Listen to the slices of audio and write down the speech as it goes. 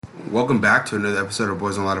Welcome back to another episode of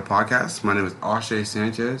Boys on Ladder Podcast. My name is Ashay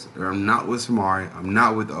Sanchez, and I'm not with Samari. I'm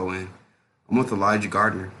not with Owen. I'm with Elijah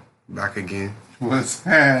Gardner. Back again. What's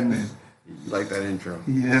happening? You like that intro?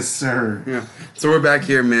 Yes, sir. Yeah. So we're back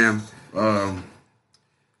here, man.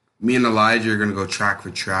 Me and Elijah are gonna go track for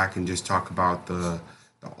track and just talk about the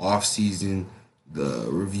off season, the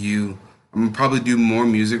review. I'm gonna probably do more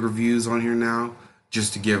music reviews on here now,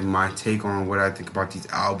 just to give my take on what I think about these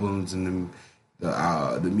albums and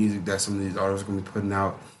the music that some of these artists are gonna be putting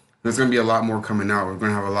out. There's gonna be a lot more coming out. We're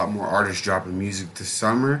gonna have a lot more artists dropping music this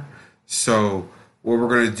summer. So what we're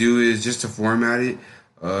gonna do is just to format it,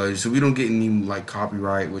 so we don't get any like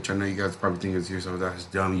copyright, which I know you guys probably think is here. So that's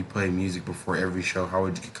dumb. You play music before every show. How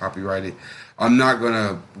would you get copyrighted? I'm not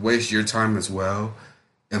gonna waste your time as well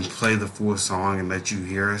and play the full song and let you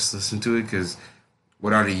hear us listen to it, because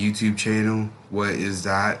without a YouTube channel, what is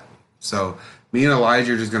that? So me and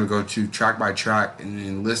Elijah are just gonna go to track by track and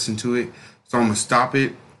then listen to it. So I'm gonna stop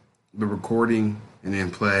it, the recording, and then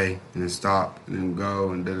play, and then stop, and then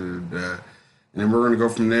go, and and then we're gonna go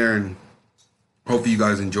from there. And hopefully you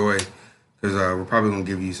guys enjoy, because we're probably gonna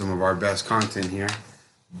give you some of our best content here.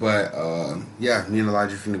 But yeah, me and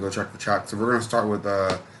Elijah are finna go track for track. So we're gonna start with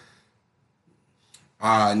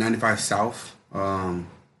 95 South.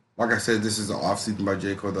 Like I said, this is the Off Season by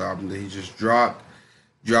J. Cole, the album that he just dropped.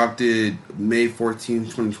 Dropped it May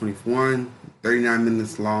 14th, 2021. 39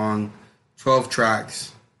 minutes long, 12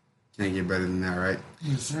 tracks. Can't get better than that, right?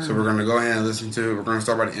 Yes, sir. So we're going to go ahead and listen to it. We're going to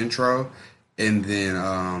start by the intro, and then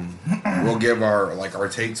we'll give our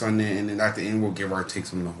takes on it, and then at the end we'll give our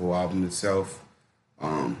takes on the whole album itself.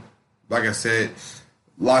 Like I said,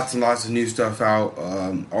 lots and lots of new stuff out.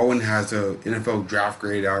 Owen has a NFL draft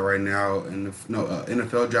grade out right now, and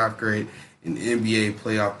NFL draft grade, an NBA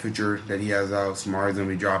playoff picture that he has out. Samar's gonna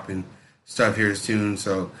be dropping stuff here soon,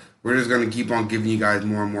 so we're just gonna keep on giving you guys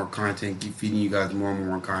more and more content, keep feeding you guys more and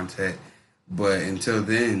more content. But until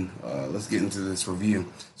then, let's get into this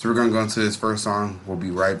review. So we're gonna go into this first song. We'll be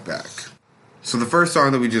right back. So the first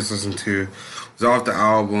song that we just listened to was off the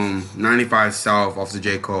album 95 South, off the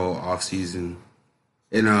J. Cole Off Season.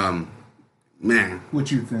 And man, What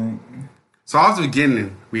you think? so off the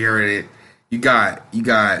beginning, we heard it. You got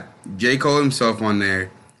J. Cole himself on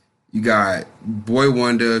there. You got Boy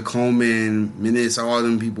Wonder, Coleman, Minutes, all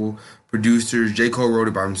them people, producers. J. Cole wrote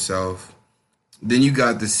it by himself. Then you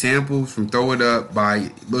got the samples from Throw It Up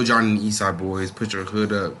by Lil Jon and the Eastside Boys. Put Your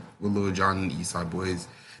Hood Up with Lil Jon and the Eastside Boys.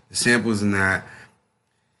 The samples in that.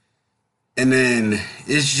 And then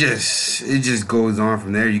it just goes on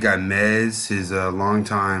from there. You got Mez, his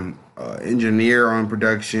longtime engineer on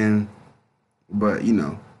production. But, you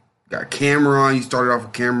know, got Cameron. You started off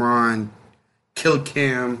with Cameron. Kill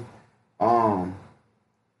Cam.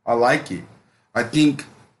 I like it. I think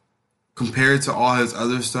compared to all his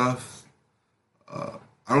other stuff,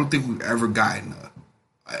 I don't think we've ever gotten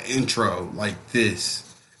an intro like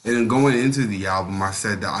this. And then going into the album, I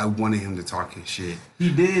said that I wanted him to talk his shit. He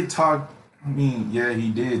did talk.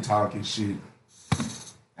 He did talk his shit.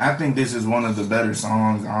 I think this is one of the better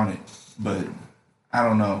songs on it, but I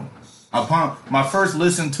don't know. Upon my first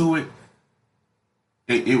listen to it,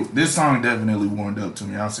 this song definitely warmed up to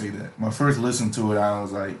me. I'll say that. My first listen to it, I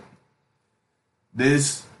was like,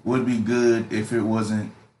 this would be good if it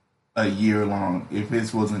wasn't a year long. If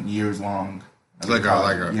this wasn't years long. Like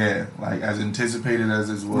as anticipated as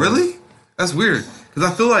this was. Really? That's weird.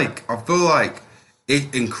 Because I feel like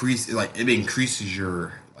it increases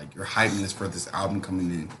your hypeness for this album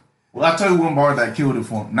coming in. Well, I'll tell you one bar that killed it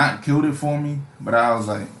for me. Not killed it for me, but I was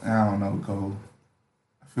like, I don't know, Cole.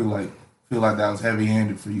 I feel like that was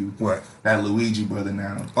heavy-handed for you. What? That Luigi brother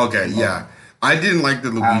now. Okay, yeah. I didn't like the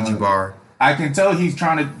Luigi bar. I can tell he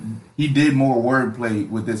did more wordplay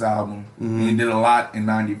with this album. Mm-hmm. He did a lot in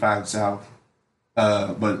 95 South.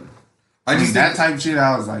 But that type of shit,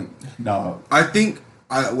 I was like, dog. I think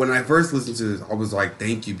when I first listened to this, I was like,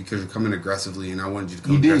 thank you, because you're coming aggressively, and I wanted you to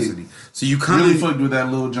come aggressively. So you come really in, fucked with that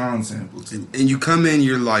Lil Jon sample, too. And you come in,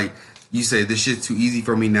 you're like, you say, this shit's too easy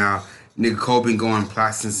for me now. Nigga Cole been going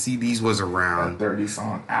platinum. CDs was around. That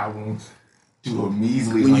 30-song album to a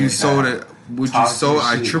measly when you sold it.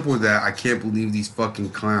 I shit. tripled that. I can't believe these fucking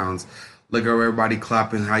clowns. Look at everybody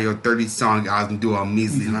clapping how your 30-song album do a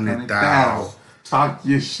measly 100,000. Talk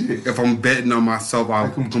your shit. If I'm betting on myself,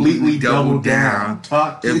 I'll completely double down.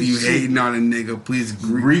 If you hating on a nigga, please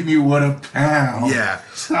greet me with a pound. Yeah.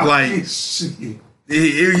 Talk like, your shit.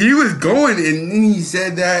 He was going, and then he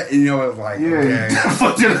said that, and it was like, okay.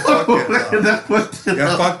 That fucked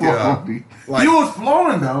it up. Like, he was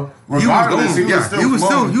flowing, though. Regardless, he was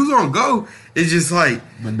going. He was on go. It's just like.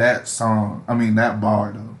 But that song, that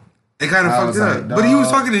bar, though. It kind of I fucked was it like, up. But he was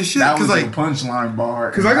dog, talking his shit. That Because, was like, a punchline bar.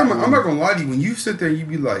 because I'm not going to lie to you. When you sit there and you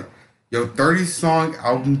be like, yo, 30-song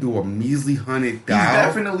album do a measly 100,000. He's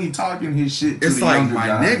definitely talking his shit to It's the like, younger my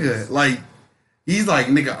guys. nigga. Like, he's like,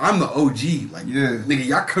 nigga, I'm the OG. Like, Yeah. nigga,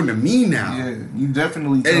 y'all come to me now. Yeah, you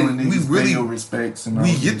definitely telling And we niggas really- pay your respects and all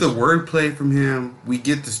We get the this. wordplay from him. We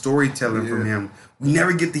get the storytelling from Yeah. him. We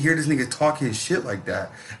never get to hear this nigga talk his shit like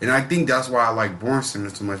that. And I think that's why I like Born Sinner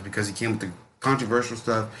so much, because he came with the controversial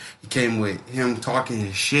stuff. He came with him talking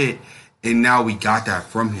his shit. And now we got that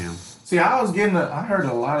from him. See, I heard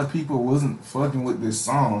a lot of people wasn't fucking with this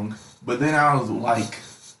song, but then I was like,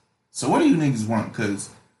 so what do you niggas want? Because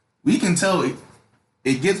we can tell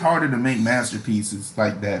it gets harder to make masterpieces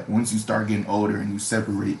like that once you start getting older and you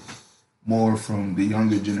separate more from the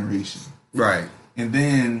younger generation. Right. And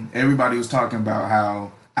then everybody was talking about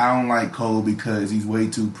how I don't like Cole because he's way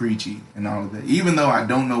too preachy and all of that. Even though I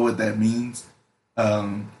don't know what that means,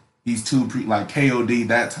 he's too like KOD,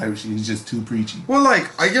 that type of shit is just too preachy. Well, like,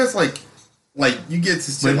 I guess, like you get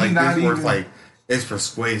to shit But like he this not where it's even- like, it's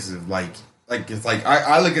persuasive. Like it's like,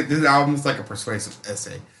 I look at this album, it's like a persuasive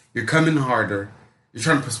essay. You're coming harder. You're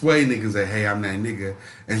trying to persuade niggas that, hey, I'm that nigga.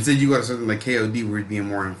 And instead you go to something like KOD where he's being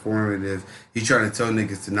more informative. He's trying to tell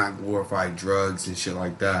niggas to not glorify drugs and shit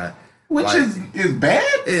like that. Which Like, is bad?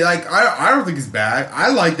 I don't think it's bad. I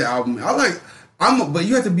like the album. But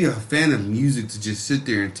you have to be a fan of music to just sit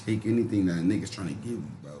there and take anything that a nigga's trying to give you,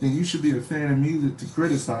 bro. Then you should be a fan of music to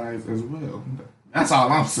criticize as well. That's all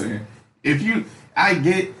I'm saying. I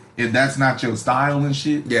get if that's not your style and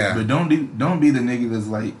shit. Yeah. But don't be the nigga that's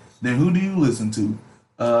like, then who do you listen to?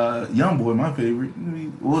 YoungBoy, my favorite.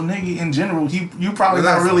 Well, nigga, in general, you probably Well,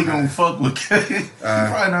 not that's really okay. gonna fuck with. You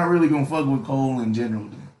probably not really gonna fuck with Cole in general.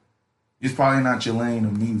 Then. It's probably not your lane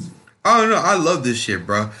of music. I don't know. I love this shit,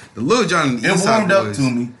 bro. The Lil Jon and the It East Side warmed up Boys. to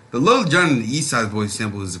me. The Lil Jon and the East Side Boys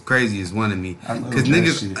sample is the craziest one to me. I love Because that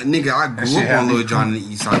niggas, shit. I That grew shit up had on me Lil Jon and the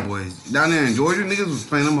East Side Boys. Down there in Georgia, niggas was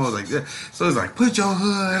playing them hoes like that. So it's like, put your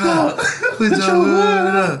hood up, put your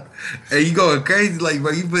hood up, and you going crazy like,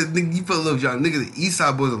 bro. You put Lil Jon, nigga, the East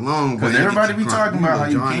Side Boys alone, bro. Because you everybody get be your talking crunk. about how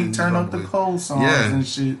Lil you Jon and can't East turn Side up the Boys. Cole songs Yeah. and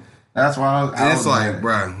shit. That's why I And it's was like, mad.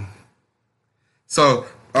 bro. So,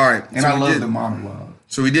 all right. And so I we love did- the monologue.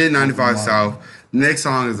 So we did 95 Amari. South. The next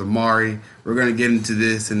song is Amari. We're gonna get into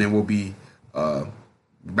this, and then we'll be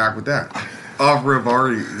back with that. Off rip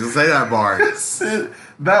already. Just say that bar.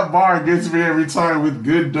 That bar gets me every time with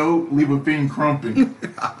good dope, leave a thing crumping.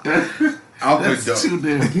 I'll put That's dope. too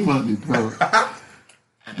damn funny, bro.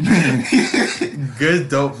 Good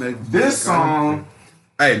dope, man. This song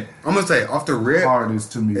Hey, I'm gonna say off the rip,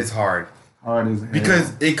 hardest to me. it's hard hard as hell.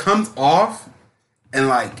 because it comes off, and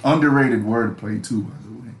like underrated wordplay too, by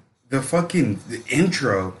the way. the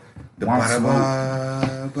intro, the Want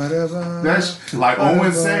ba-da-ba, ba-da-ba, That's like Owen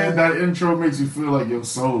ba-da-ba. said. That intro makes you feel like your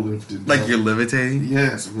soul lifted. like bro. you're levitating.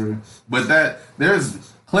 yes, bro. But there's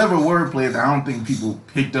clever wordplay that I don't think people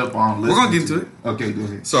picked up on. We're gonna listening get to into it. Okay, go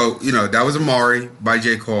ahead. So, that was Amari by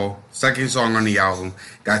J. Cole. Second song on the album.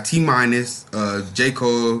 Got T Minus, J.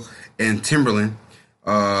 Cole, and Timberland.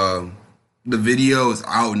 The video is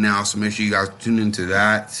out now, so make sure you guys tune into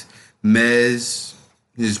that. Mez,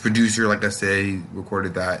 his producer, like I said, he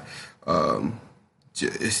recorded that.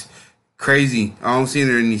 Just crazy. I don't see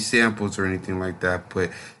there any samples or anything like that, but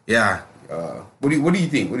yeah. What do you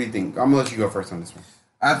think? What do you think? I'm gonna let you go first on this one.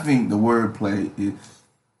 I think the wordplay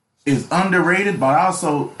is underrated, but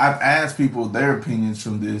also I've asked people their opinions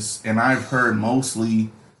from this, and I've heard mostly,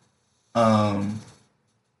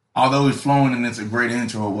 although it's flowing and it's a great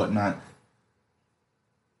intro or whatnot,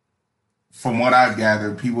 from what I've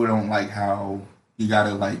gathered, people don't like how you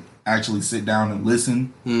gotta like actually sit down and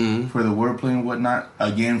listen for the wordplay and whatnot.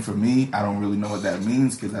 Again, for me, I don't really know what that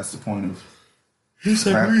means because that's the point of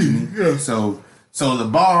rap to me. So the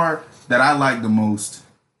bar that I like the most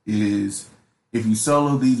is if you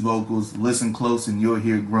solo these vocals, listen close and you'll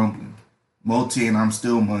hear grumbling. Multi and I'm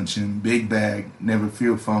still munching. Big bag, never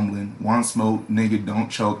feel fumbling. One smoke, nigga don't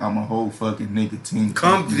choke. I'm a whole fucking nicotine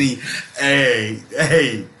Company. Hey.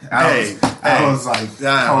 I was like,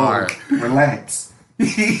 That oh, hard. relax.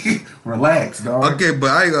 Relax, dog. Okay, but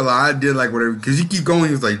I ain't gonna lie, I did like whatever, because you keep going,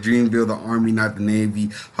 he was like, dream build the army, not the navy.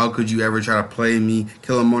 How could you ever try to play me?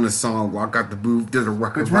 Kill him on the song, walk out the booth, did a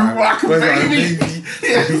rock Rock a baby.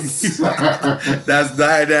 Yes.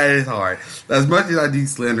 that is hard. As much as I do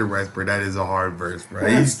slander West, bro, that is a hard verse, bro.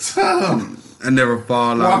 It's tough. I never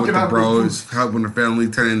fall out Walking with the out the bros, helping the family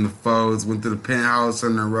turn into foes, went to the penthouse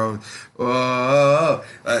on the road. Oh,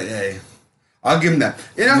 hey. I'll give him that.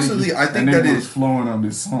 And absolutely, I think that was is flowing on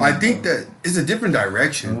this song. I think that it's a different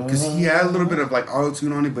direction because he had a little bit of like auto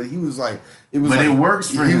tune on it, but he was like, it was. But like, it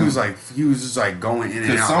works for him. He was just like going in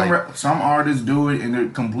and out. Some artists do it and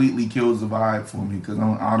it completely kills the vibe for me because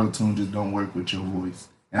auto tune just don't work with your voice.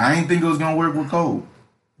 And I didn't think it was gonna work with Cole.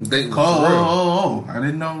 I didn't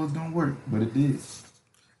know it was gonna work, but it did.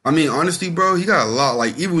 I mean, honestly, bro, he got a lot.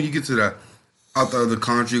 Like even when you get to the out the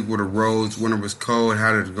country where the roads, when it was cold,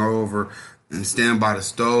 had to go over and stand by the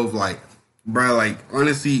stove, like. Bro, like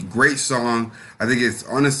honestly, great song. I think it's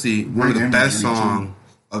honestly one of the best songs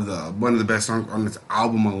on this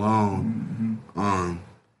album alone.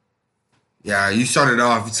 Yeah, you started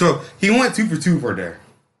off. So he went 2 for 2 for there.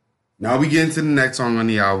 Now we get into the next song on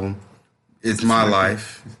the album. It's My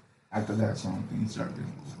Life. After that song, things started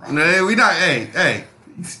getting a little rough. No, we not. Hey.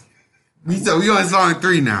 We on song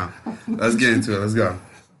 3 now. Let's get into it. Let's go.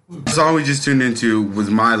 The song we just tuned into was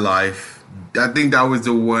My Life. I think that was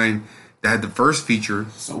the one that had the first feature.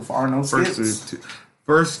 So far, no skips.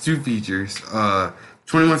 First 2 features.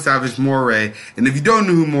 21 Savage, Morray. And if you don't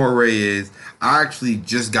know who Morray is, I actually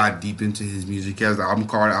just got deep into his music. He has an album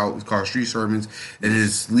it's called Street Sermons. And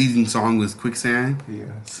his leading song was Quicksand.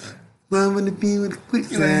 Yes. Love to be with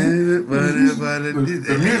Quicksand.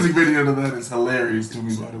 The music video to that is hilarious to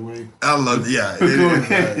me, by the way. I love it. Yeah.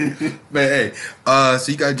 But hey,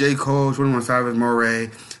 so you got J. Cole, 21 Savage,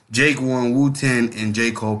 Morray. Jake won, Wu-Tang, and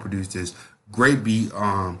J. Cole produced this. Great beat.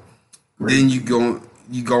 Then you go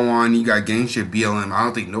on, you got Gang Shit BLM. I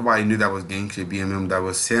don't think nobody knew that was Gang Shit BLM. That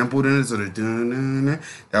was sampled in it. So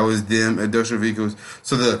that was them, additional vehicles.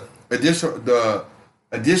 So the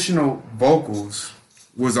additional vocals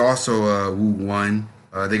was also Wu 1.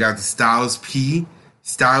 They got the Styles P,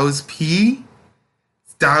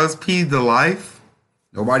 The Life.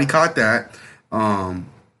 Nobody caught that.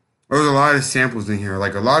 There was a lot of samples in here, and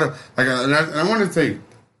I want to say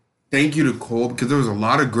thank you to Cole because there was a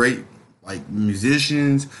lot of great like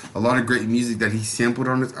musicians, a lot of great music that he sampled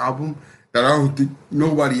on this album that I don't think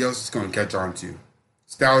nobody else is gonna catch on to.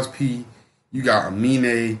 Styles P, you got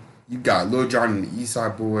Amine, you got Lil Jon and the East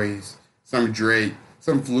Side Boys, some Drake,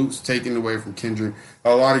 some flutes taken away from Kendrick,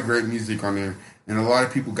 a lot of great music on there. And a lot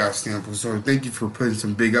of people got samples. So thank you for putting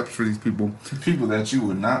some big ups for these people. People that you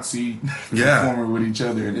would not see performing with each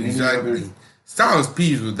other. Exactly. Styles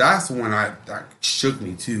P, that's the one that shook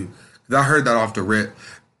me too. Because I heard that off the rip.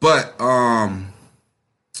 But I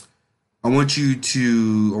want you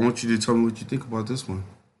to tell me what you think about this one.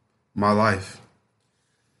 My Life.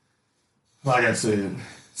 Like I said,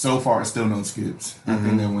 so far still no skips. I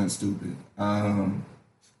think that went stupid.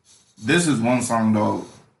 This is one song though.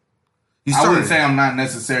 I wouldn't say I'm not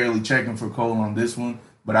necessarily checking for Cole on this one,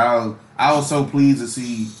 but I was so pleased to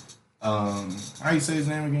see how you say his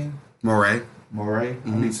name again? Morray. I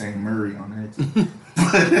be saying Murray on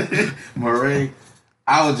that. Morray.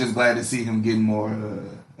 I was just glad to see him getting more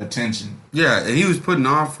attention. Yeah, and he was putting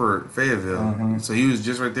on for Fayetteville. So he was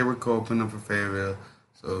just right there with Cole putting up for Fayetteville.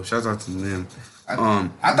 So shouts out to them.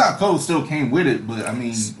 I thought Cole still came with it, but I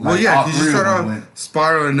mean, he just started off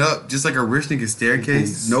spiraling up just like a rich nigga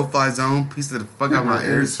staircase. No fly zone, piece of the fuck out my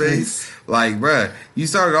airspace. Like, bruh, you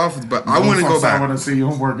started off with, but I want to go back. I want to see you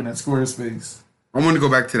working at Squarespace. I want to go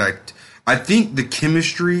back to that. I think the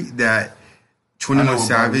chemistry that 21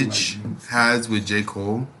 Savage has with J.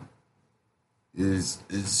 Cole is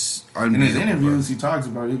unbeatable. In his interviews, he talks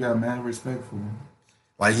about he got mad respect for him.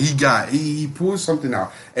 Like he pulled something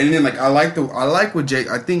out, and then like I like what Jake.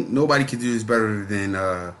 I think nobody could do this better than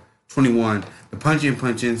 21. The punch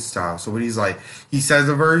in style. So when he's like, he says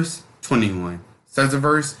a verse, 21 says a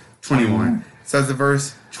verse, 21 says a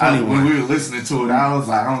verse, 21. When we were listening to it, I was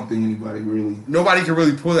like, I don't think nobody can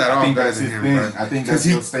really pull that off better than him. Right? I think that's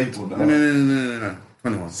your staple, though. No.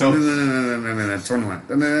 21. So 21. 21.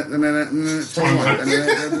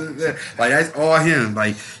 Like that's all him.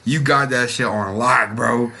 Like you got that shit on lock,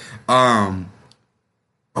 bro.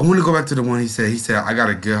 I want to go back to the one he said. He said, "I got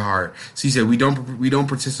a good heart." So he said, "We don't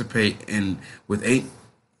participate ain't with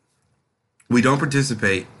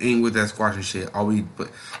that squashing shit. All we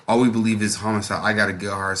believe is homicide. I got a good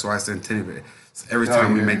heart, so I send it. So every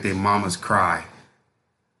time we make their mamas cry."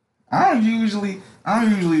 I don't usually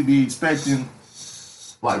be expecting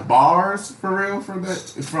like bars for real from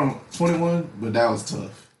 21, but that was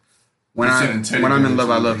tough. When I'm in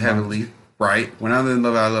love, I love heavily. Right? When I'm in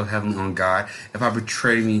love, I love heavily on God. If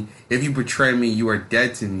you betray me, you are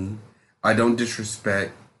dead to me. I don't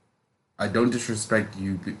disrespect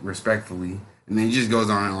you respectfully. And then he just goes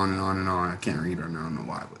on and on and on and on. I can't read it. I don't know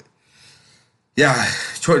why, but yeah,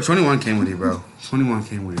 21 came with it, bro. 21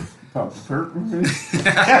 came with it. Pop the perk.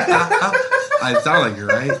 I sound like it,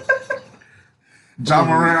 right? John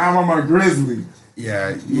Moran, I'm on my Grizzly.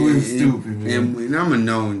 Yeah, You is stupid, man. And I'm a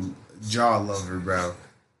known Ja lover, bro.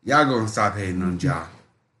 Y'all gonna stop hating on Ja.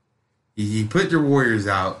 He put your Warriors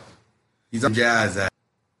out. He's on Jazz.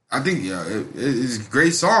 I think it's a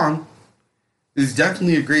great song. It's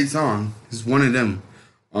definitely a great song. It's one of them.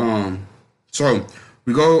 So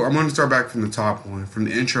we go. I'm gonna start back from the top one. From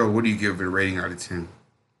the intro, what do you give it a rating out of 10?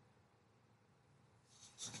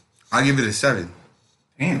 I give it a 7.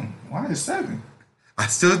 Damn, why is 7? I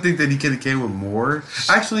still think that he could have came with more.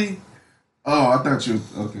 Actually, I thought you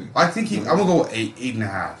okay. I think I'm gonna go with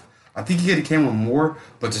 8.5. I think he could have came with more,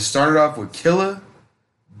 but to start it off with Killer,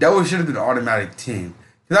 that should have been automatic 10.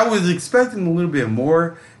 Because I was expecting a little bit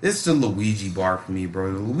more. It's the Luigi bar for me,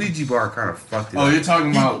 bro. The Luigi bar kind of fucked it up. Oh, you're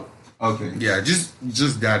talking about okay. Yeah, just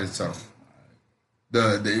that itself.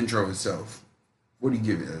 The intro itself. What do you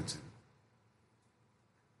give it out of 10?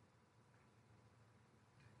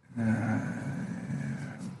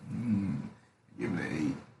 Give it an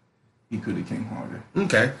 8. He could have came harder.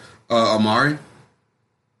 Okay. Amari?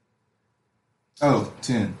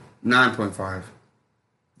 10. 9.5.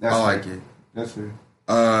 That's I fair. like it. That's fair.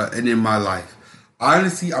 And then My Life.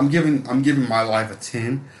 Honestly, I'm giving My Life a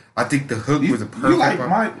 10. I think the hook was a perfect. You like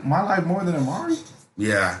my Life more than Amari?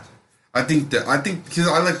 Yeah. I think because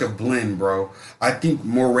I like the blend, bro. I think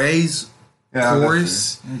Moray's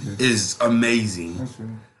chorus is amazing. That's fair.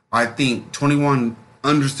 I think 21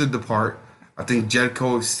 understood the part. I think J.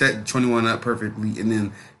 Cole set 21 up perfectly and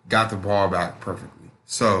then got the ball back perfectly.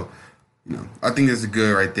 So, I think that's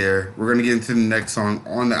good right there. We're going to get into the next song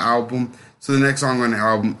on the album. So the next song on the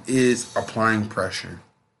album is Applying Pressure.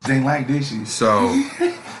 They like dishes. So,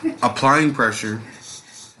 Applying Pressure.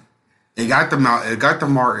 It got the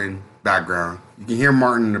Martin background. You can hear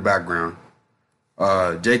Martin in the background.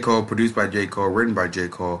 J. Cole, produced by J. Cole, written by J.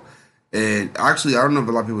 Cole. And actually, I don't know if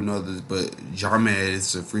a lot of people know this, but Jamed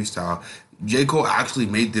is a freestyle. J. Cole actually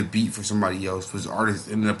made the beat for somebody else. His artist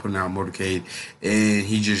ended up putting out Motorcade, and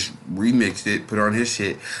he just remixed it, put it on his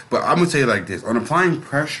shit. But I'm going to tell you like this. On Applying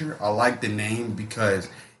Pressure, I like the name because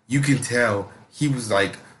you can tell he was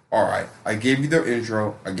like, all right, I gave you the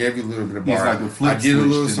intro. I gave you a little bit of bar. Like a flip I did a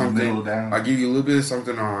little switch in the something. middle down. I gave you a little bit of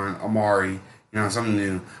something on Amari, something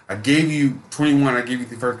new. I gave you 21. I gave you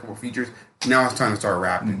the first couple features. Now it's time to start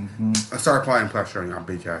rapping. I start applying pressure on y'all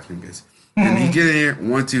bitch ass niggas. And he get in here,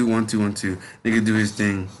 1 2 1 2 1 2. Nigga do his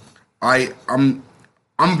thing. I'm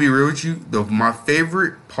gonna be real with you. My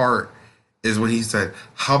favorite part is when he said,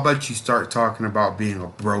 "How about you start talking about being a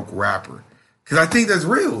broke rapper?" Because I think that's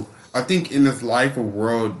real. I think in this life or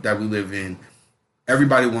world that we live in,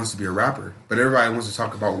 everybody wants to be a rapper, but everybody wants to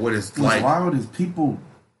talk about what it's like. Why would his people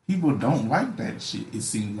don't like that shit? It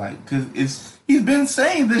seems like because he's been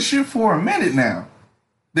saying this shit for a minute now.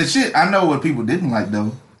 The shit I know what people didn't like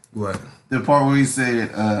though. What? The part where he said,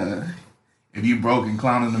 "If you broke and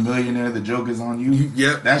clowning a millionaire, the joke is on you."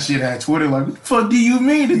 Yep. That shit had Twitter like, "What the fuck do you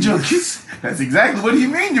mean the joke is?" That's exactly what he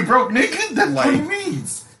mean. You broke, nigga. That's what he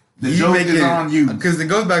means. The joke is on you. Because it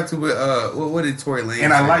goes back to what did Tory Lanez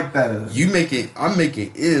And say? I like that. I'm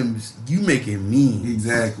making M's. You making me.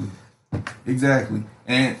 Exactly.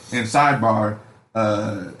 And sidebar,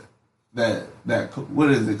 that what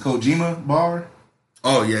is it? Kojima bar?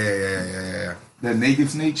 Oh yeah. That Naked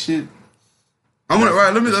Snake shit. I'm gonna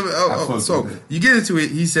let me. So you get into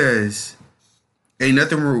it. He says, "Ain't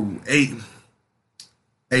nothing wrong. Ain't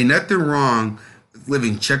nothing wrong with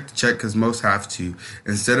living check to check because most have to.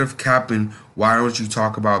 Instead of capping, why don't you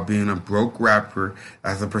talk about being a broke rapper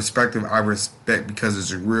as a perspective I respect because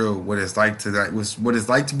it's real. What it's like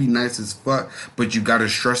to be nice as fuck, but you gotta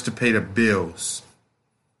stress to pay the bills.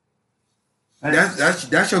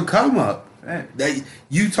 That's your come up." That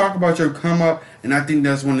you talk about your come up, and I think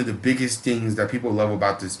that's one of the biggest things that people love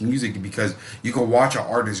about this music because you can watch an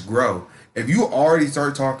artist grow. If you already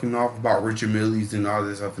start talking off about Richard Milles and all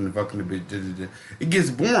this stuff and the fucking bit, it gets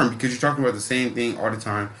boring because you're talking about the same thing all the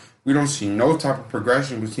time. We don't see no type of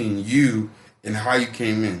progression between you and how you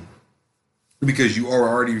came in because you are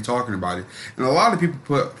already talking about it. And a lot of people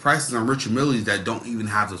put prices on Richard Milles that don't even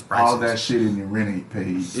have those prices. All that shit in your Renate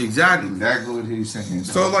page. Exactly. Exactly what he's saying.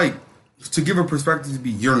 So like, to give a perspective to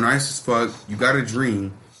be, you're nice as fuck, you got a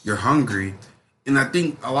dream, you're hungry, and I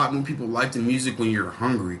think a lot more people like the music when you're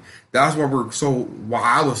hungry. That's why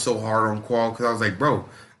I was so hard on Qual, because I was like, bro,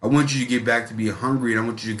 I want you to get back to being hungry, and I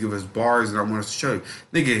want you to give us bars, and I want us to show you.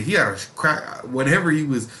 Nigga, he had a crack, whatever he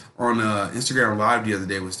was on Instagram Live the other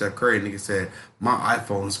day with Steph Curry, nigga said, my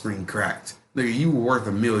iPhone screen cracked. Nigga, you were worth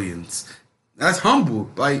millions. That's humble.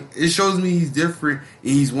 Like, it shows me he's different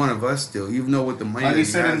and he's one of us still, even though with the money. Like he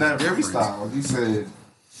said in that freestyle, he said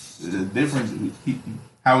the difference.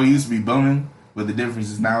 How he used to be bumming but the difference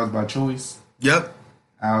is now it's by choice. Yep.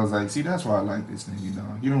 I was like, see, that's why I like this nigga,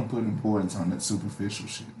 dog. You don't put importance on that superficial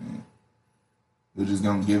shit, man. You're just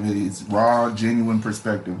gonna give it its raw, genuine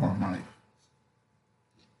perspective on life.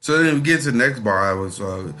 So then we get to the next bar. I was,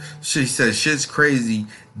 she said, "Shit's crazy.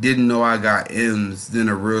 Didn't know I got M's. Then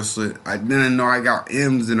a real slim. I didn't know I got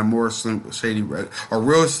M's in a more slim shady, a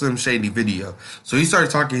real slim shady video." So he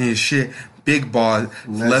started talking his shit. Big boss,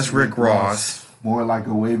 less Rick Ross. More like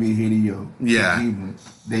a wavy Hideo. Yeah.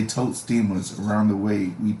 They tote steamers around the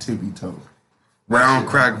way we tippy toe. Round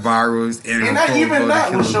crack virals. And that, even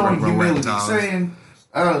that was showing humility. Saying,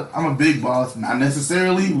 I'm a big boss. Not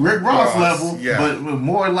necessarily Rick Ross level, but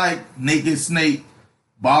more like Naked Snake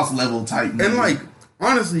boss level type. And like,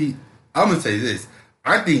 honestly, I'm going to say this.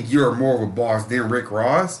 I think you're more of a boss than Rick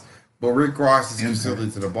Ross. But Rick Ross is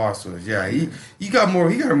considered to the boss to us. Yeah, he got more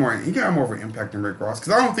of an impact than Rick Ross.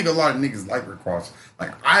 Because I don't think a lot of niggas like Rick Ross.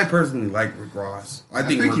 Like, I personally like Rick Ross. I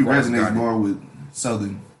think he resonates more with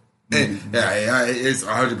Southern niggas. Yeah, it's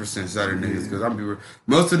 100% Southern niggas. Because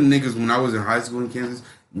most of the niggas when I was in high school in Kansas,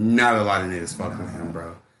 not a lot of niggas fuck with him,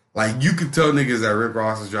 bro. Like, you could tell niggas that Rick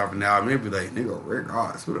Ross is dropping out. Maybe like, nigga, Rick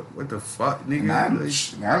Ross, what the fuck, nigga? I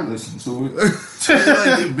listen to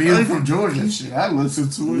it. Like, being from Georgia and shit, I listen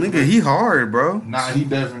to it. Nigga, he hard, bro. Nah, he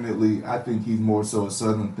definitely, I think he's more so a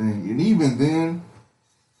Southern thing. And even then,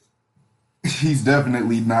 he's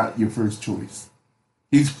definitely not your first choice.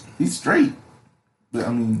 He's straight. But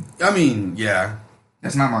I mean, yeah.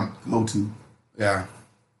 That's not my go-to. Yeah.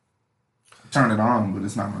 Turn it on, but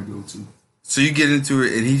it's not my go-to. So you get into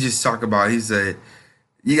it, and he just talk about, he said,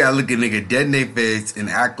 you gotta look at nigga dead in their face and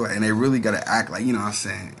act like, and they really gotta act like, you know what I'm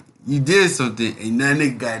saying? You did something, and that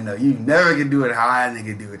nigga gotta know. You never can do it how I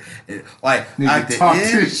nigga do it. And like, nigga at the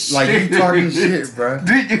end, like, you talking shit, bro.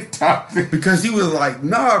 Nigga talking. Because he was like,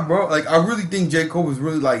 nah, bro. Like, I really think J. Cole was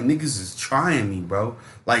really like, niggas is trying me, bro.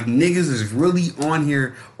 Like, niggas is really on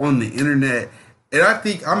here on the internet. And I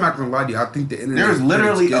think, I'm not gonna lie to you, I think the internet. There's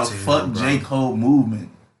literally a fuck J. Cole movement.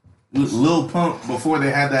 Lil Pump, before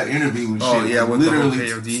they had that interview and shit, with literally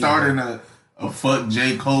starting a fuck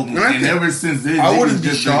J. Cole movement. And ever since then, I wouldn't be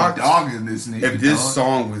shocked dogging this nigga. If this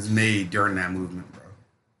song was made during that movement, bro.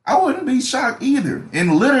 I wouldn't be shocked either.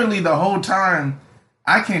 And literally the whole time,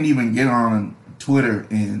 I can't even get on Twitter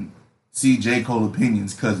and see J. Cole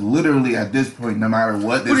opinions, because literally at this point, no matter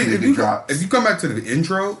what this nigga drops. If you come back to the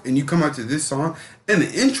intro and you come back to this song, and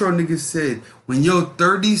the intro nigga said, when your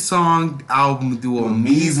 30-song album do a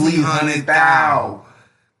measly 100,000.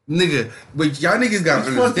 Nigga, but y'all niggas gotta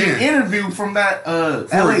understand. The interview from that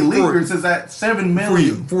LA Leakers is at 7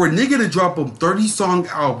 million. For a nigga to drop a 30-song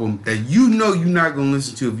album that you know you're not gonna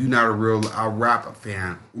listen to if you're not a real rap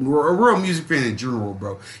fan, or a real music fan in general,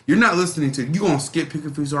 bro. You're not listening to. You gonna skip pick a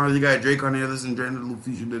few songs. You got Drake on there, listen to Drake, little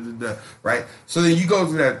feature, right? So then you go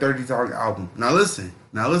to that 30-song album. Now listen.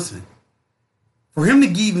 For him to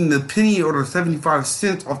give him the penny or the 75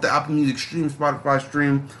 cents off the Apple Music stream, Spotify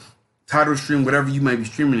stream, Tidal stream, whatever you may be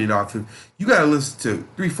streaming it off of, you got to listen to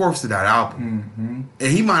 3/4 of that album. Mm-hmm.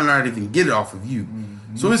 And he might not even get it off of you.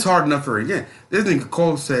 Mm-hmm. So it's hard enough for her. Again, this nigga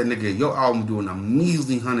Cole said, nigga, your album doing a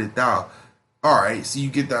measly 100,000. All right, so you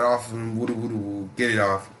get that off of him, we'll get it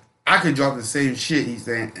off. I could drop the same shit he's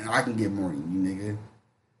saying, and I can get more than you, nigga.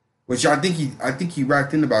 Which I think he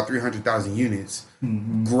racked in about 300,000 units.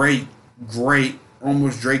 Mm-hmm. Great,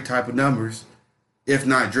 almost Drake type of numbers, if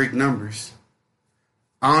not Drake numbers.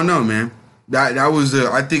 I don't know, man. That was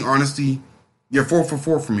I think honestly, you're 4 for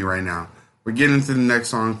 4 for me right now. We're getting into the next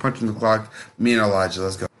song, Punching the Clock. Me and Elijah,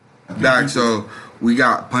 let's go. Back, so we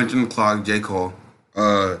got Punching the Clock, J. Cole.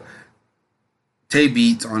 Tay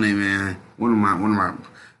Beats on it, man. One of my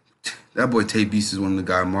that boy Tay Beats is one of the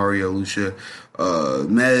guys, Mario Lucia.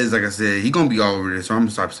 Mez, like I said, he gonna be all over this, so I'm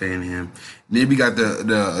gonna stop saying him. And then we got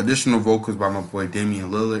the additional vocals by my boy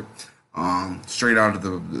Damian Lillard. Straight out of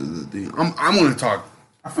the thing. I'm gonna talk.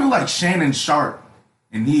 I feel like Shannon Sharp,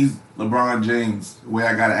 and he's LeBron James. The way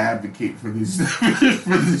I gotta advocate for this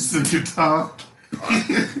for this guitar.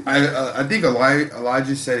 I think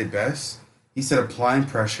Elijah said it best. He said applying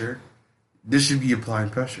pressure. This should be applying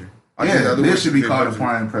pressure. This should be called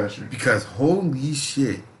applying pressure. Because holy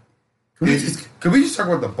shit. Can we just talk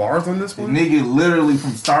about the bars on this one? Nigga, literally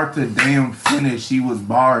from start to damn finish, he was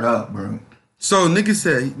barred up, bro. So nigga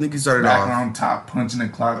started back off on top, punching the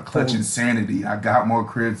clock, clutching sanity. I got more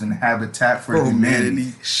cribs than Habitat for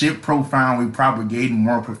Humanity. Shit profound, we propagating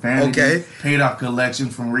more profanity. Okay. Paid off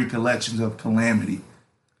collections from recollections of calamity.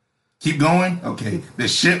 Keep going? Okay. The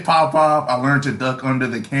shit pop off, I learned to duck under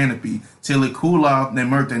the canopy. Till it cool off, they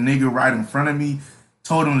murked a nigga right in front of me.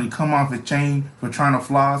 Told him to come off his chain for trying to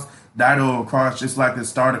floss. died over a cross just like the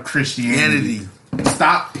start of Christianity. Kennedy.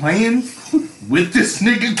 Stop playing with this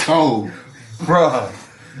nigga Cole. Bruh.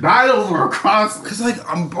 Died over a cross. Cause like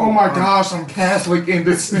Oh my gosh, I'm Catholic and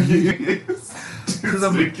this nigga is. Cause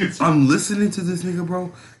I'm listening to this nigga,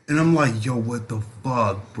 bro, and I'm like, yo, what the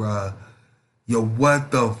fuck, bruh? Yo,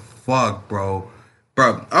 what the fuck, bro?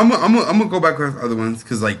 Bro, I'm gonna go back with other ones,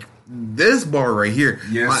 cause like this bar right here,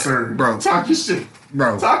 Yes, sir. bro. Talk your shit,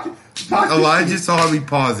 Bro. Talk Elijah saw me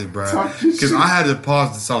pause it, bro, Talk your cause shit. I had to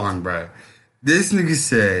pause the song, bro. This nigga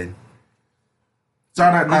said,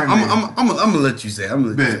 Start at Nightmare. I'm gonna let you say it. I'm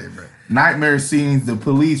gonna let you say it, bro. Nightmare scenes. The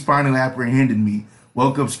police finally apprehended me.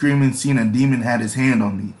 Woke up screaming, seen a demon had his hand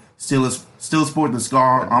on me. Still sport the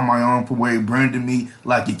scar on my arm for where he branded me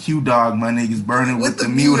like a Q dog. My niggas burning with the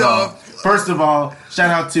mute off. First of all, shout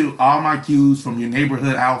out to all my Qs from your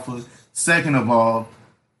neighborhood alpha. Second of all,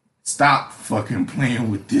 stop fucking playing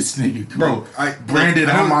with this nigga, Bro, branded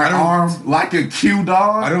on my arm like a Q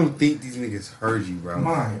dog. I don't think these niggas heard you, bro.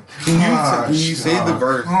 My Can you say the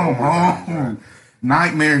verse? Come on.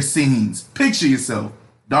 Nightmare scenes. Picture yourself.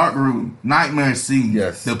 Dark room. Nightmare scenes.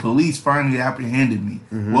 Yes. The police finally apprehended me.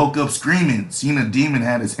 Woke up screaming. Seen a demon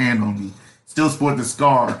had his hand on me. Still sport the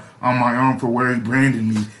scar on my arm for where he branded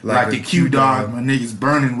me. Like a Q dog. My niggas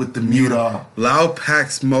burning with the mute off. Loud pack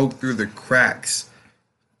smoke through the cracks.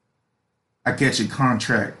 I catch a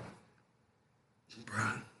contract.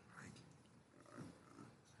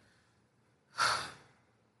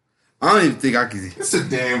 I don't even think I can. It's a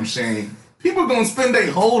damn shame. People gonna spend their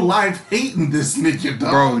whole life hating this nigga, dog.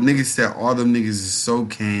 Bro, niggas said all them niggas is so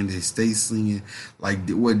canned. They stay slinging like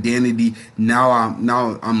what Danny D. Now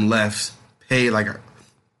I'm left paid like.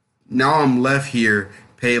 Now I'm left here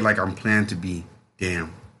paid like I'm planned to be.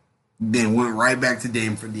 Damn. Then went right back to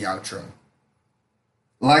Dame for the outro.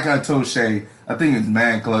 Like I told Shay, I think it's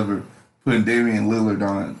mad clever putting Damian Lillard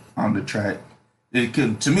on the track. It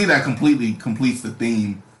could, to me, that completely completes the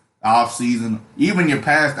theme. Off season, even your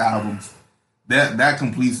past albums, that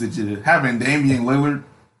completes it. Having Damian Lillard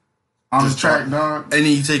on the track, dog. And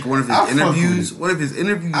then you take one of his interviews. One of his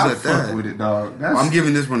interviews I at fuck that. with it, dog. I'm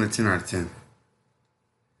giving this one a 10 out of 10.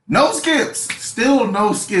 No skips. Still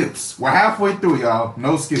no skips. We're halfway through, y'all.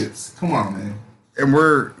 No skips. Come on, man. And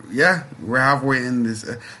we're halfway in this.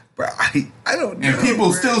 But I don't know. And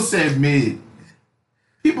people still said mid.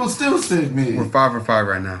 People still said mid. We're 5 for 5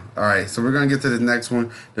 right now. All right, so we're gonna get to the next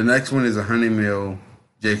one. The next one is 100 Mil,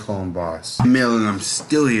 J. Cole and Boss. Mil and I'm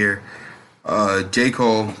still here. J.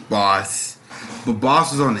 Cole, Boss, but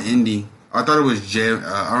Boss was on the indie. I thought it was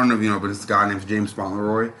I don't know if you know, but it's a guy named James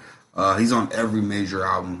Fauntleroy. He's on every major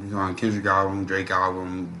album. He's on Kendrick album, Drake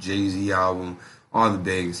album, Jay-Z album, all the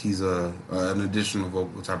bigs. He's an additional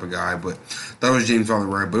vocal type of guy, but that was James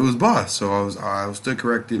Fauntleroy. But it was Boss, so I was still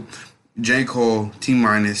corrected. J. Cole, T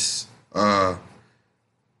minus, that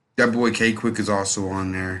boy K Quick is also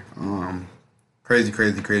on there. Crazy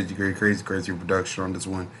production on this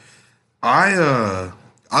one. I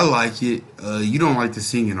like it. You don't like the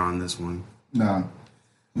singing on this one. Nah.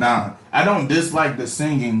 I don't dislike the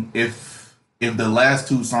singing if the last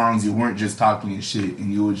two songs you weren't just talking your shit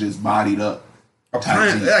and you were just bodied up. You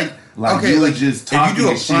were just talking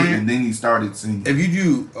your shit and then you started singing. If you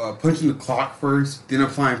do punching the clock first, then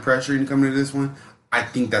applying pressure and you come into this one, I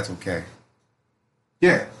think that's okay.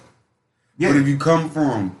 Yeah. But if you come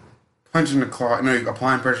from punching the clock,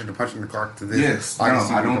 applying pressure to punching the clock to this, yes,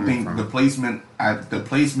 I don't think the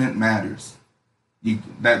placement matters.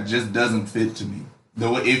 That just doesn't fit to me.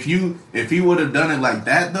 Though if he would have done it like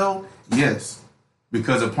that though, yes,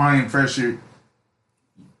 because applying pressure,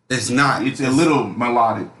 it's a little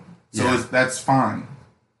melodic, so that's fine.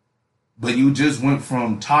 But you just went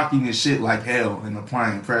from talking your shit like hell and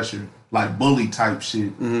applying pressure like bully type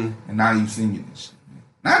shit, and now you singing this shit.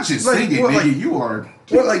 Not just singing, nigga. You are.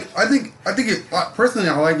 Well, I think it personally.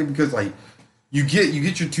 I like it because you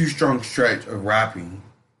get your too strong stretch of rapping,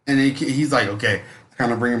 and he's like, okay,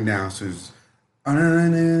 kind of bring him down. So it's, and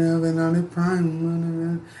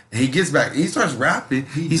he gets back. He starts rapping.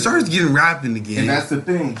 He starts getting rapping again. And that's the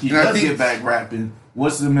thing. He does get back rapping.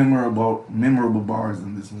 What's the memorable bars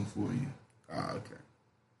in this one for you? Okay.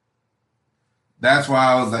 That's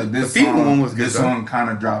why I was like, this female one was good. This song kind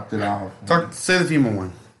of dropped it off. Say the female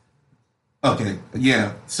one. Okay,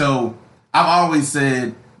 yeah. So I've always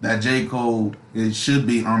said that J. Cole should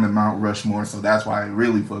be on the Mount Rushmore, so that's why I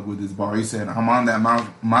really fuck with this bar. He said, I'm on that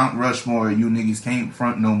Mount Rushmore, you niggas can't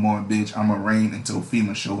front no more, bitch. I'ma reign until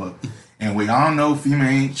FEMA show up. And we all know FEMA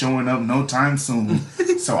ain't showing up no time soon.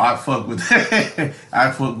 So I fuck with that. I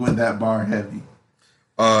fuck with that bar heavy.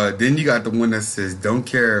 Then you got the one that says, "Don't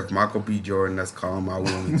care if Michael B. Jordan that's calling my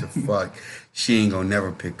woman to fuck, she ain't gonna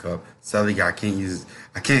never pick up." Sally, I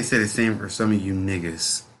can't say the same for some of you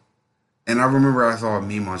niggas. And I remember I saw a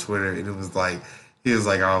meme on Twitter, and it was like, he was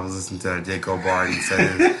like, I was listening to a J. Cole bar, and he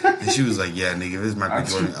said it, and she was like, "Yeah, nigga, if it's Michael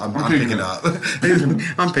Jordan, I'm picking up.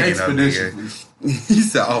 I'm picking up, nigga." He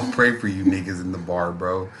said, "I'll pray for you niggas in the bar,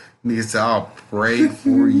 bro." Nigga said, "I'll pray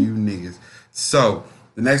for you niggas." So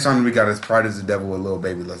the next song we got is "Pride Is the Devil" with Lil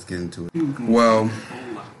Baby. Let's get into it. Well,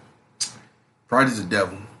 Pride is the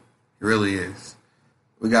devil. It really is.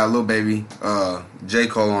 We got Lil Baby, J.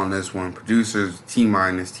 Cole on this one. Producers, T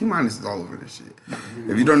Minus. T Minus is all over this shit.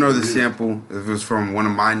 If you don't know the sample, it was from one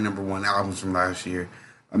of my number one albums from last year.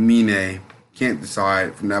 Amine, Can't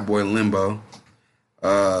Decide, from that boy Limbo.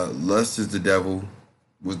 Lust is the Devil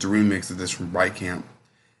was the remix of this from Bright Camp.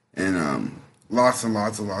 And lots and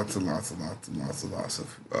lots of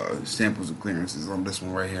samples and clearances on this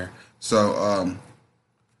one right here. So,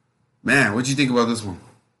 man, what'd you think about this one?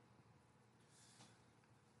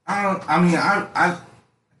 I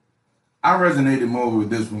resonated more with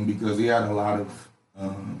this one because he had a lot of,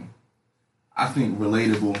 I think,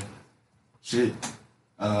 relatable shit.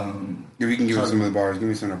 If you can give us some of the bars, give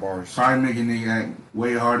me some of the bars. Pride make a nigga act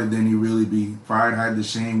way harder than he really be. Pride hide the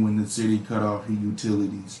shame when the city cut off his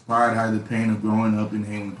utilities. Pride hide the pain of growing up in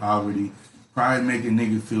hate and poverty. Pride make a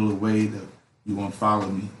nigga feel a way that you won't follow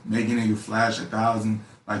me. Make a nigga flash 1,000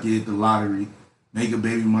 like he hit the lottery. Make a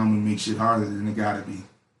baby mama make shit harder than it gotta be.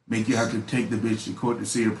 Make you have to take the bitch to court to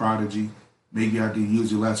see a prodigy. Make you have to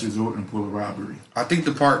use your last resort and pull a robbery. I think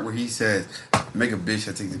the part where he says, "Make a bitch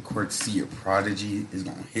that take the court to see a prodigy" is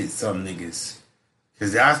gonna hit some niggas.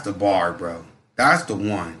 Cause that's the bar, bro. That's the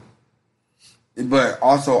one. But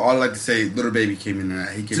also, all I like to say, Little Baby came in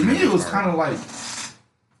there. He came to in me, there it was hard. kind of like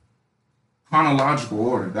chronological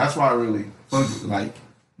order. That's why I really fucked with, like,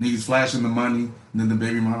 niggas flashing the money, and then the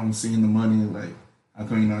baby mom was seeing the money, like, how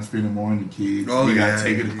come you're not spending more on your kids? Oh, you yeah, gotta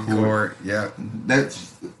take it to court. Yeah.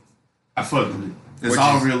 That's, I fuck with it. It's Which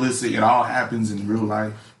all is- realistic. It all happens in real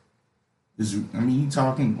life. You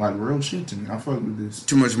talking like real shit to me. I fuck with this.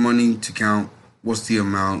 Too much money to count. What's the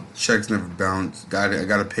amount? Checks never bounce. I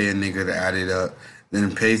gotta pay a nigga to add it up.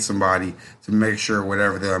 Then pay somebody to make sure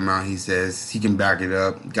whatever the amount he says, he can back it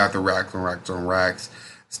up. Got the racks on racks on racks.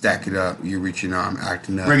 Stack it up. You reaching out. I'm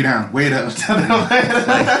acting up. Break it down. Wait up.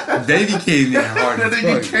 Baby came in hard That as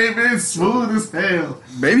nigga fuck. came in smooth as hell.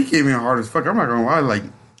 Baby came in hard as fuck. I'm not gonna lie. Like,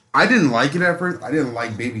 I didn't like it at first. I didn't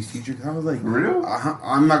like Baby's feature. I was like, Real?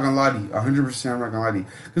 I'm not gonna lie to you. 100%. I'm not gonna lie to you.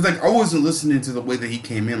 Because like I wasn't listening to the way that he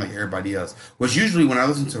came in like everybody else. Which usually when I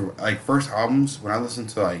listen to like first albums, when I listen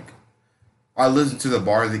to like, I listen to the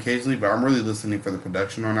bars occasionally, but I'm really listening for the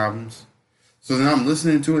production on albums. So then I'm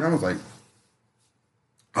listening to it. And I was like,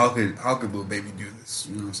 how could Lil Baby do this?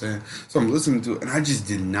 You know what I'm saying? So I'm listening to it, and I just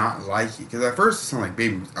did not like it because at first it sounded like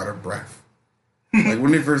Baby was out of breath. Like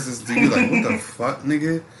when they first listened to you, like what the fuck,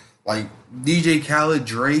 nigga? Like DJ Khaled,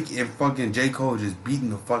 Drake, and fucking J. Cole just beating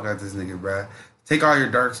the fuck out of this nigga, bruh. Take all your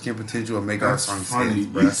dark skin potential and make our That's song funny.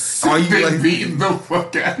 bruh. All you like beating the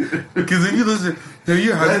fuck out of it. because if you listen, have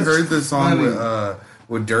you That's heard the song funny.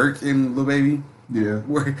 with Dirk and Lil Baby? Yeah.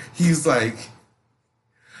 Where he's like,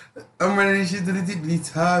 I'm running shit to the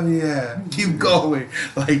tippity top, yeah. Keep going.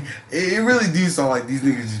 Like, it really do sound like these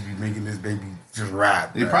niggas just be making this baby just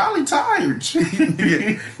rap. They bruh. probably tired.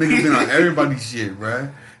 nigga been on everybody's shit,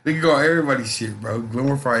 bruh. Nigga go on everybody's shit, bro.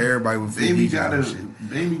 Glorify everybody with Baby features and gotta. shit.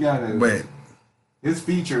 Baby gotta. But His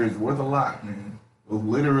feature is worth a lot, man. Both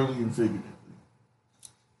literally and figuratively.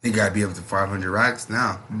 he gotta be up to 500 racks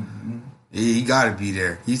now. He gotta be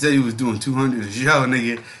there. He said he was doing 200 a show,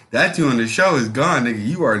 nigga. That 200 show is gone, nigga.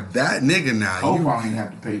 You are that nigga now. Hope You- I ain't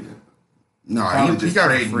have to pay that. No, Probably he just got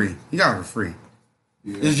it trading. for free. He got it for free.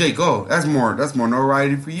 Yeah. It's J. Cole. That's more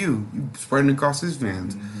notoriety for you. You spreading across his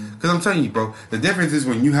fans. Because I'm telling you, bro, the difference is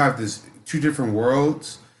when you have this two different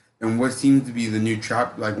worlds and what seems to be the new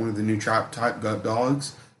trap, like one of the new trap type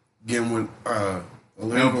dogs, getting with a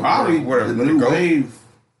Well, probably what, the let it new go. wave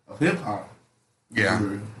of hip hop. Yeah.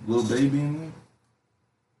 Little Baby in there.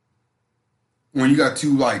 When you got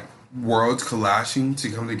two like worlds collashing to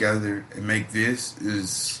come together and make this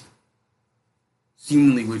is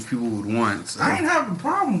seemingly what people would want. So. I ain't have a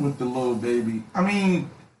problem with the Little Baby. I mean,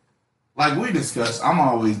 like we discussed, I'm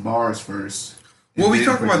always bars first. and Well, we then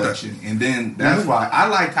talk about that. production, and then that's why I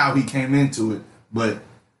liked how he came into it. But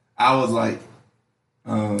I was like,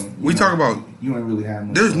 We talk about- you ain't really had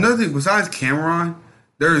much. There's fun. nothing besides Cameron.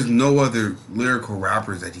 There is no other lyrical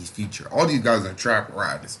rappers that he's featured. All these guys are trap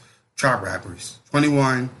rappers.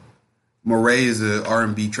 21, Moray is a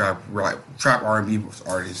R&B trap R&B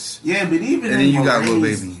artist. Yeah, but even and in then you got Lil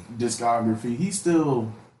Moray's Baby. discography, he's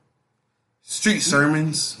still Street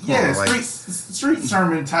sermons. Yeah, street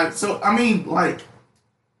sermon type. So I mean, like,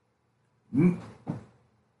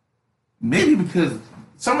 maybe because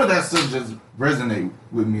some of that stuff just resonate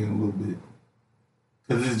with me a little bit,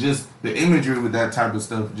 because it's just the imagery with that type of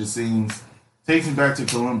stuff just takes me back to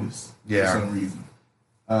Columbus for some reason.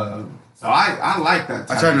 So I like that.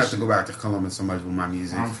 I try not to go back to Columbus so much with my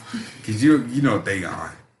music, because you know what they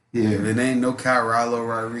on. Yeah, if it ain't no Cal Rilo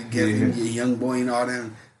Rodriguez, Young Boy, and all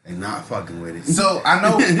them. They not fucking with it. So I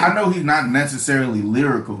know he's not necessarily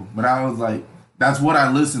lyrical, but I was like, that's what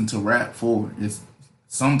I listen to rap for. It's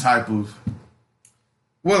some type of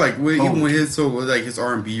even with his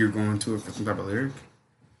R&B, you're going to it for some type of lyric.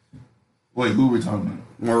 Wait, who we talking about?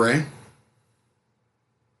 Moray.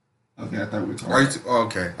 Okay, I thought we were talking.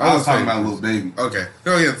 Okay, I was talking about Lil Baby. Okay,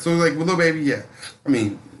 oh yeah, so like with Lil Baby, yeah. I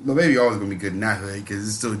mean, Lil Baby always gonna be good in that hood because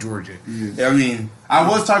it's still Georgia. Yeah, I mean, I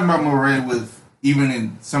was talking about Moray with. Even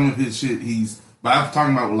in some of his shit, but I'm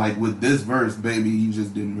talking about like with this verse, baby, he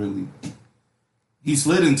just didn't really. He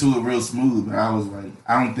slid into it real smooth, but I was like,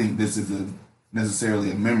 I don't think this is necessarily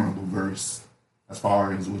a memorable verse as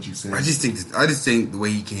far as what you said. I just think the way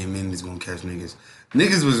he came in is gonna catch niggas.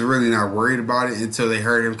 Niggas was really not worried about it until they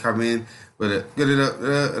heard him come in. But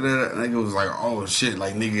nigga was like, oh shit,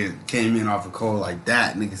 like nigga came in off a cold like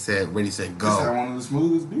that. Nigga said, when he said go. This is one of the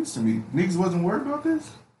smoothest beats to me. Niggas wasn't worried about this.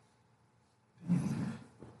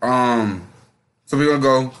 So we're gonna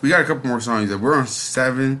go. We got a couple more songs. We're on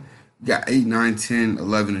 7. We got 8, 9, 10,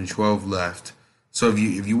 11, and 12 left. So if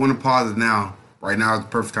you want to pause it now, right now is the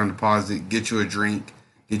perfect time to pause it. Get you a drink,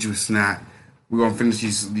 get you a snack. We're gonna finish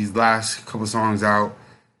these last couple songs out,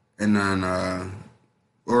 and then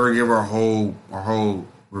we're gonna give our whole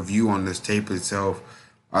review on this tape itself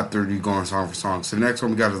after you going song for song. So the next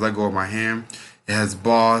one we got is "Let Go of My Hand." It has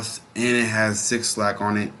Boss and it has 6 Slack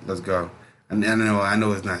on it. Let's go. And I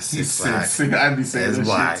know it's not 6 Slack. I'd be saying it's that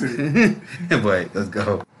black. shit too. But let's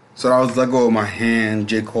go. So that was "Let Go of My Hand,"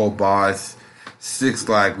 J. Cole, Boss, 6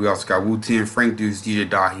 Slack. We also got Wu-Tang, Frank Dukes, DJ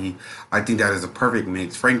Dahi. I think that is a perfect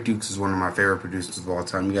mix. Frank Dukes is one of my favorite producers of all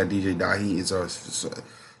time. We got DJ Dahi. It's a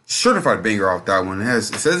certified banger off that one. It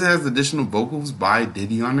says it has additional vocals by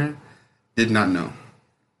Diddy on there. Did not know.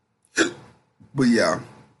 But yeah.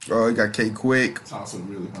 You got K Quick. It's also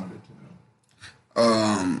really hard to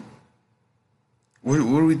know. What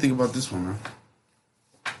do we think about this one, man?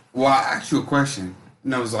 Well, I asked you a question,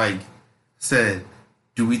 and I was like,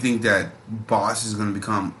 do we think that Boss is going to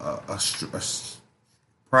become a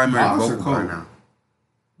primary Boss vocal guy now?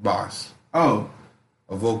 Boss. Oh.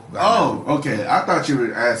 A vocal guy. Oh, okay. I thought you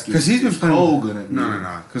were asking. Because he's been playing. Cole gonna be.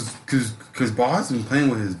 No. Because Boss has been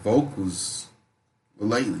playing with his vocals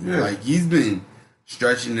lately. Yeah. Like, he's been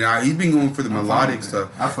stretching it out. He's been going for the melodic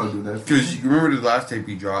stuff. I fuck with that. Because you remember the last tape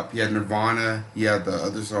he dropped? He had Nirvana. He had the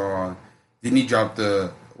other song. Then he dropped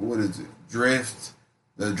the, what is it? Drift.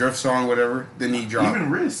 The Drift song, whatever. Then he dropped. Even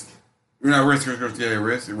Risk. Not Risk. Yeah,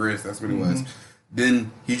 Risk. That's what it was. Then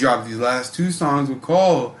he dropped these last 2 songs with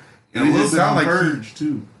Cole. And a little bit on Purge,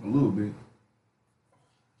 too. A little bit.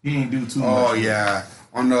 He ain't do too much. Oh, yeah.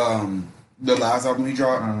 On the last album he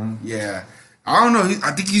dropped? Yeah. I don't know.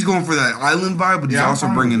 I think he's going for that island vibe, but he's also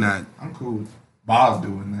bringing that. I'm cool with Bob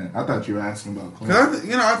doing that. I thought you were asking about Cole.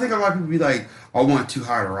 I think a lot of people be like, I want Too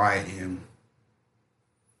High to Ride him.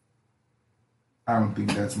 I don't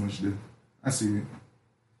think that's much to. I see it.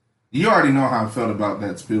 You already know how I felt about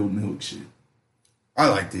that spilled milk shit. I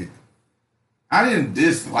liked it. I didn't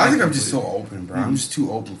dislike it. I think I'm just so open, bro. I'm just too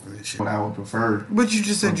open for this shit. What I would prefer. But you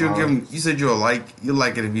just said you'll give him. You said you'll like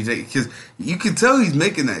it if you take it, because you can tell he's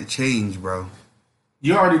making that change, bro.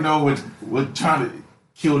 You already know what trying to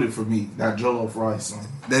killed it for me. That Jollof Rice song.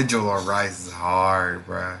 That Jollof Rice is hard,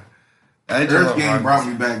 bro. Earth Gang brought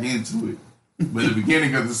me back into it. But the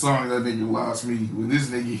beginning of the song, that nigga lost me. When this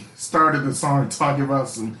nigga started the song talking about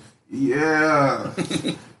some,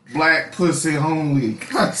 black pussy only.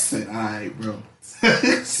 I said, alright, bro.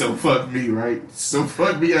 So fuck me, right? So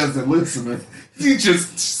fuck me as a listener. You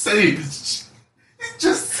just saying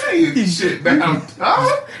shit now,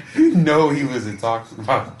 dog. You know he wasn't talking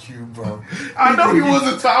about you, bro. I know he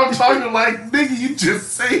wasn't. I'm talking like, nigga, you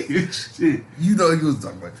just saying shit. You know he was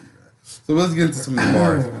talking about you. So let's get into some of the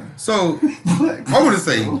bars. So I want to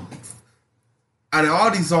say, out of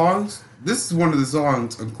all these songs, this is one of the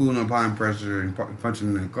songs, including Applying Pressure and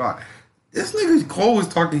Punching in the Clock. This nigga Cole was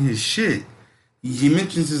talking his shit. He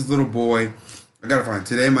mentions his little boy. I gotta find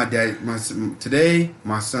it. Today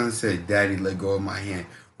my son said, "Daddy, let go of my hand,"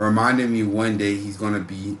 reminding me one day he's gonna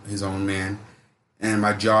be his own man. and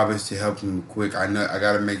my job is to help him quick. I know I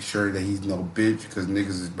gotta make sure that he's no bitch because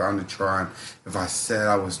niggas is bound to try. If I said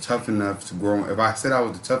I was tough enough to grow, if I said I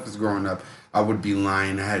was the toughest growing up, I would be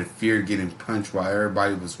lying. I had fear getting punched while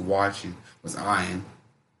everybody was watching, was eyeing.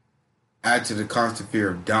 Add to the constant fear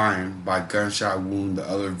of dying by gunshot wound, the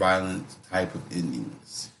other violent type of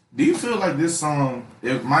endings. Do you feel like this song?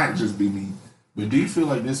 It might just be me, but do you feel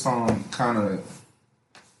like this song kind of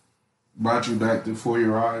brought you back to For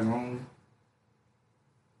Your Eyes Only?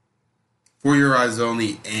 For Your Eyes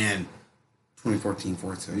Only and 2014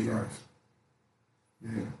 Forest Hill Drive.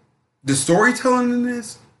 Yeah. The storytelling in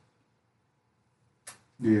this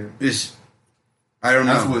Yeah. is, I don't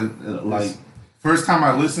That's know. what, like, first time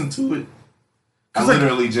I listened to it, I like,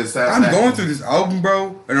 literally just sat I'm back going and- through this album,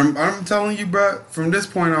 bro, and I'm telling you, bro, from this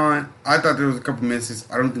point on, I thought there was a couple misses.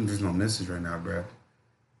 I don't think there's no misses right now, bro.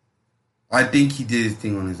 I think he did his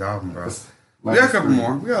thing on his album, bro. We got a couple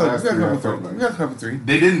more. We got a couple three.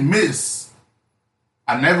 They didn't miss.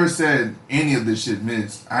 I never said any of this shit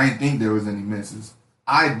missed. I didn't think there was any misses.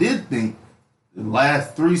 I did think the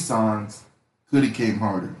last 3 songs could have came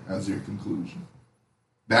harder as your conclusion.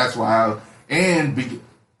 That's why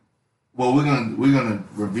we're gonna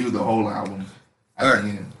review the whole album at All the right,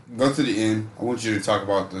 end. go to the end. I want you to talk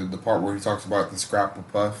about the part where he talks about the scrap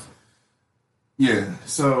of Puff. Yeah,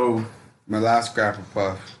 so My last scrap of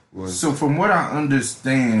Puff was from what I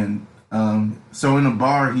understand, so in the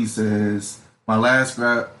bar he says, my last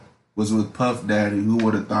scrap was with Puff Daddy, who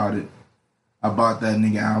would have thought it? I bought that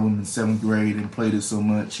nigga album in 7th grade and played it so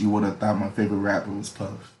much, you would have thought my favorite rapper was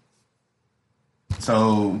Puff.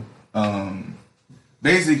 So,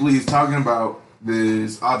 basically he's talking about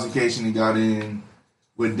this altercation he got in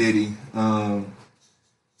with Diddy.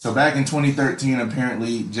 So back in 2013,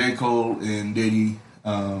 apparently, J. Cole and Diddy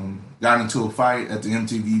got into a fight at the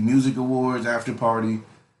MTV Music Awards after party.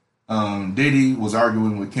 Diddy was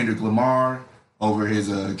arguing with Kendrick Lamar over his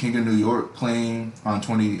King of New York claim on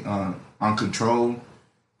Control,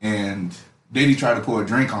 and Diddy tried to pour a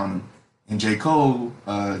drink on him, and J. Cole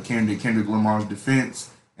came to Kendrick Lamar's defense,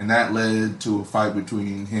 and that led to a fight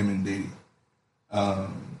between him and Diddy.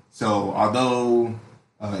 So although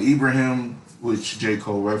Ibrahim, which J.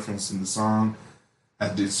 Cole referenced in the song,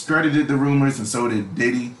 has discredited the rumors, and so did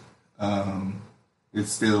Diddy,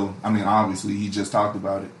 it's still, I mean, obviously he just talked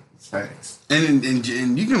about it. It's facts. and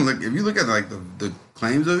you can look if you look at like the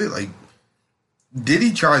claims of it, like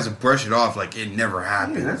Diddy tries to brush it off like it never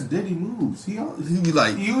happened. Yeah, that's Diddy moves. He He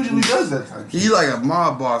like usually does that type of shit. he like a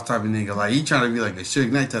mob boss type of nigga. Like he trying to be like a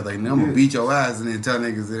Suge Knight type. Like, I'm gonna beat your ass and then tell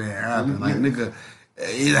niggas it ain't happen. Like nigga,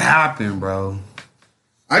 it happened, bro.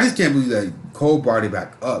 I just can't believe that Cole brought it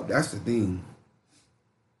back up. That's the thing.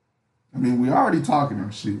 I mean, we already talking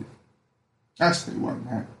our shit. Actually, why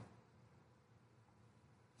not?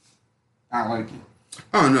 I like it.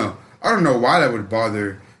 I don't know. I don't know why that would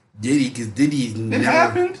bother Diddy, because Diddy's never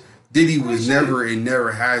happened. Diddy was never and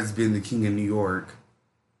never has been the king of New York.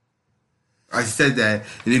 I said that,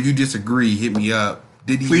 and if you disagree, hit me up.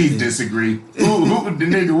 Diddy Please disagree. Who the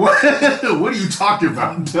nigga? What? What are you talking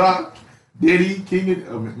about, Doc? Diddy, king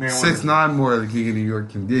of man. 6ix9ine more the king of New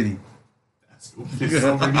York than Diddy. So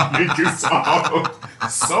many niggas.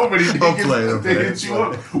 So many niggas Don't play. hit you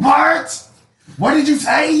up. What? What did you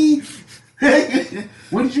say?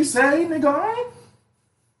 What did you say, nigga?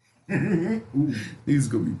 He's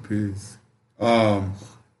gonna be pissed. Oh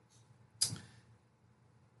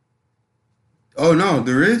no,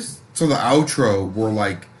 there is. So the outro, we're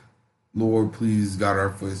like, Lord, please guide our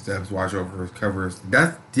footsteps, watch over us, cover us.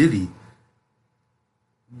 That's Diddy.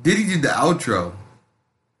 Diddy did the outro.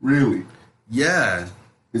 Really? Yeah.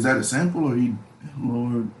 Is that a sample or he?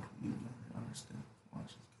 Lord,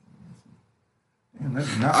 damn,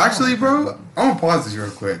 that's not Actually, bro, I'm gonna pause this real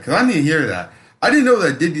quick because I need to hear that. I didn't know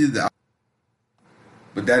that Diddy did the outro.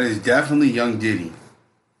 But that is definitely Young Diddy.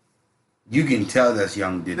 You can tell that's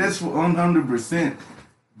Young Diddy. That's 100%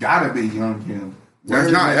 gotta be Young him.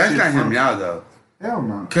 That's not him now though. Hell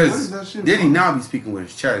no. Because Where is that shit Diddy from? now be speaking with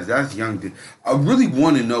his chest. That's Young Diddy. I really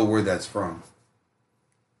want to know where that's from.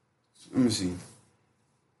 Let me see.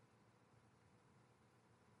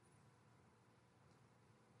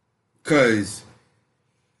 Because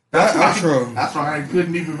that outro. That's why I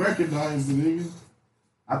couldn't even recognize the nigga.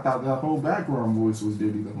 I thought that whole background voice was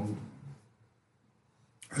Diddy the whole time.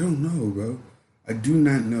 I don't know, bro. I do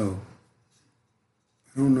not know.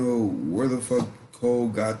 I don't know where the fuck Cole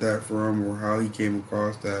got that from or how he came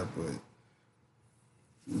across that, but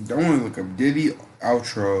don't want to look up Diddy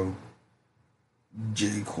outro,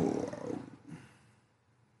 J. Cole out.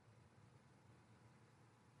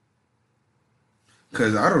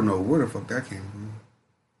 Cause I don't know where the fuck that came from.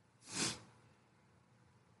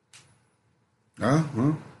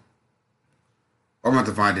 Well, I'm about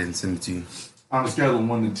to find it and send it to you. On a scale of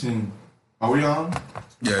 1 to 10. Are we on?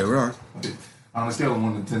 Yeah, we're on. Okay. On a scale of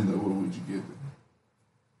 1 to 10, though, what would you give it?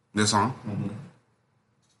 This song? Mm-hmm.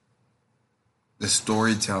 The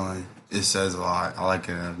storytelling, it says a lot. I like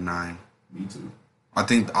it at a 9. Me too. I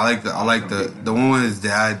like the one with his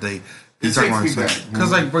dad. He's talking about his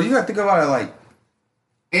because like, bro, you gotta think about it like,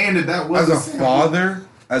 and if that was as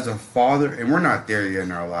a father, and we're not there yet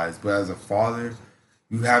in our lives, but as a father,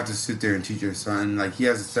 you have to sit there and teach your son. Like he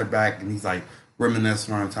has to step back and he's like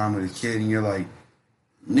reminiscing on a time with his kid, and you're like,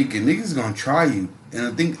 niggas gonna try you. And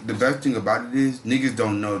I think the best thing about it is niggas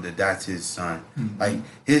don't know that that's his son. Mm-hmm. Like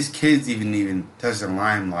his kids even touch the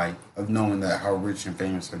limelight of knowing that how rich and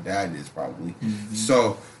famous her dad is probably. Mm-hmm.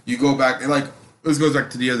 So you go back and like this goes back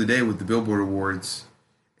to the other day with the Billboard Awards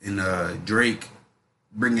and Drake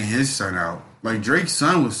bringing his son out. Like Drake's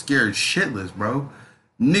son was scared shitless, bro.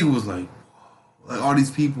 Nigga was like all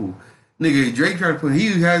these people. Nigga, Drake tried to put.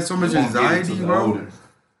 He had so much anxiety, bro. Older.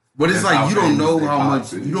 But it's like you don't know how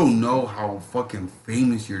much. You don't know how fucking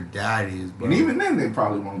famous your dad is, bro. And even then, they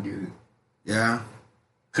probably won't get it. Yeah,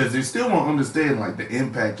 because they still won't understand like the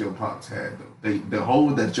impact your pops had. Though the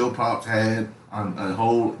hold that your pops had on a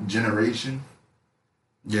whole generation.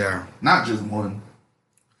 Yeah, not just one.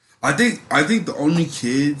 I think the only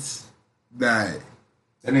kids that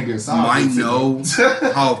nigga might know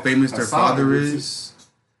how famous their father is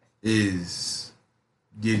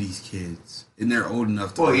Diddy's kids, and they're old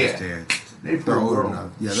enough to understand. Yeah. They're old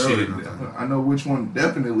enough. Yeah, they're old enough. I know which one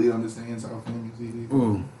definitely understands how famous he is.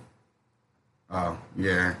 Ooh. Oh,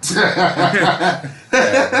 yeah. Yeah.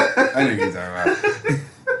 I know what you're talking about.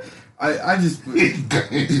 I just...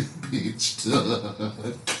 Bitch.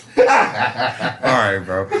 Alright,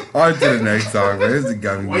 bro. On to the next song, man. This is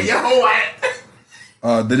gummy. Where your hoe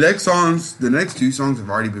at? The next 2 songs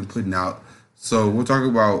have already been put out. So we'll talk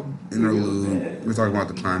about interlude. We're talking about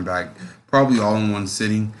the climb back, probably all in one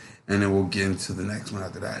sitting, and then we'll get into the next one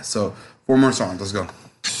after that. So 4 more songs. Let's go.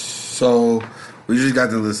 So we just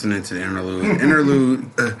got to listening to the interlude.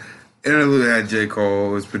 Interlude had J.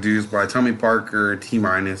 Cole. It was produced by Tommy Parker, T-.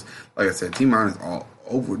 Like I said, T- all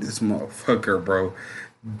over this motherfucker, bro.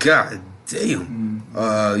 God damn.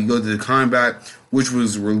 You go to the climb back, which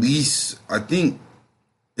was released, I think,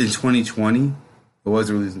 in 2020. It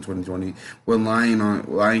was released in 2020 with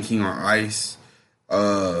Lion King on Ice.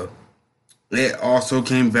 It also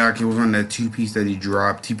came back. It was on that 2-piece that he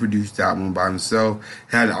dropped. He produced that one by himself.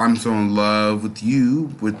 Had I'm So In Love With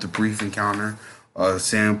You with The Brief Encounter.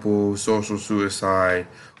 Sample Social Suicide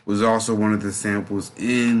was also one of the samples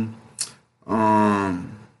in. I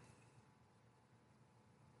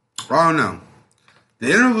don't know.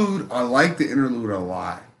 The interlude, I like the interlude a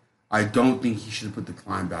lot. I don't think he should have put the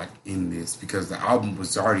climb back in this because the album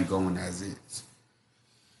was already going as is.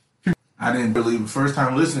 I didn't believe the first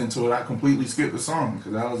time listening to it, I completely skipped the song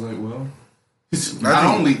because I was like, well, not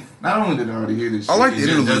only did I already hear this shit, I like the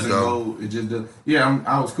interlude though. It just does. Yeah,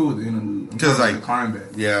 I was cool with the interlude. Because like the climb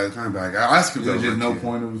back. Yeah, the climb back. I skipped over. There's just no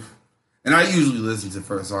point of. And I usually listen to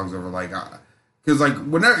first songs over like, because like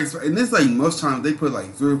whenever and this like most times they put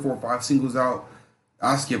like 3 or 4 or 5 singles out.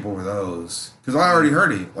 I skip over those because I already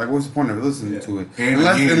heard it. Like, what's the point of listening to it?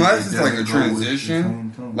 Unless it's like a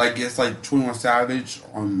transition, like it's like 21 Savage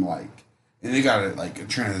on like, and they got like a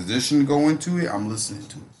transition go into it. I'm listening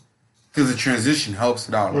to it because the transition helps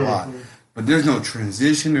it out a lot. But there's no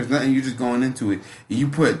transition. There's nothing. You're just going into it. And you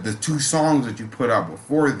put the 2 songs that you put out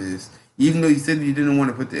before this, even though you said you didn't want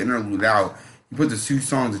to put the interlude out, you put the 2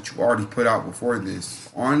 songs that you already put out before this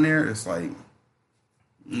on there. It's like,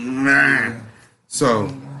 man. So,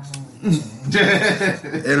 interlude,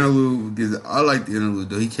 I like the interlude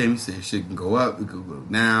though. He came and said shit can go up, it can go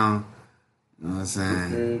down. You know what I'm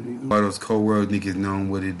saying? All those cold world niggas knowing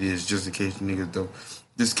what it is, just in case niggas don't.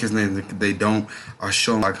 Just in case they don't, I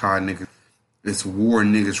show them like how niggas, it's war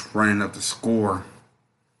niggas running up the score.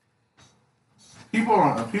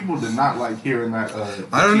 People did not like hearing that.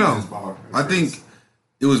 I don't know. I think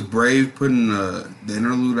it was brave putting the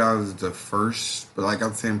interlude out as the first, but like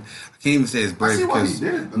I'm saying, I can't even say it's brave because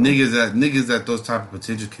niggas that those type of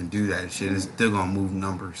potential can do that shit. It's still gonna move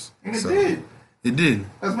numbers. And it did. It did.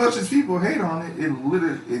 As much as people hate on it, it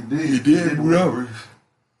did. It did move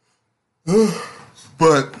numbers.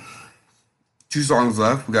 But 2 songs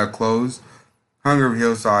left. We got Closed, Hunger of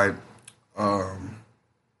Hillside, 2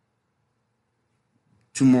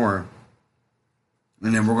 more.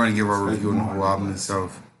 And then we're going to give our review on the whole album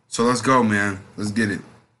itself. So let's go, man. Let's get it.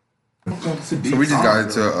 So we just got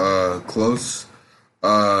into Close.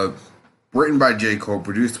 written by J. Cole,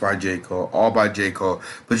 produced by J. Cole, all by J. Cole.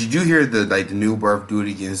 But you do hear the New Birth Do It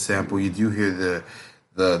Again sample. You do hear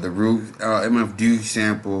the Root MF Doom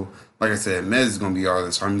sample. Like I said, Mez is gonna be all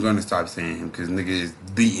this. So I'm gonna stop saying him because nigga is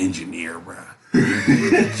the engineer, bro.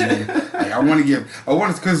 Like, I want to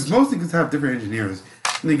because most niggas have different engineers.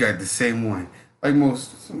 Nigga got the same one. Like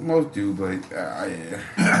most do, but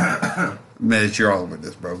yeah. Mez, you're all over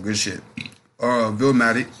this, bro. Good shit.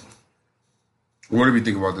 Villmatic. What do we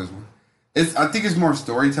think about this one? I think it's more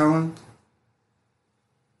storytelling.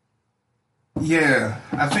 Yeah,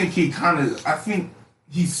 I think he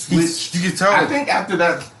switched. You can tell. I think after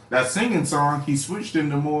that singing song, he switched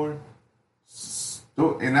into more,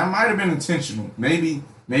 and that might have been intentional. Maybe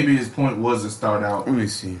his point was to start out. Let me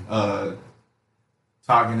see.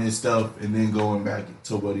 Talking his stuff and then going back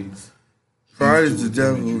to what he's. Pride is the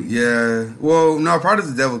devil. Yeah. Well, no, Pride is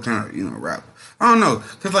the devil kind of, rap. I don't know.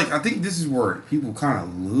 Because, I think this is where people kind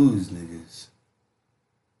of lose niggas.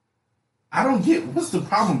 I don't get, what's the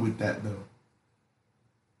problem with that, though?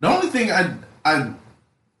 The only thing I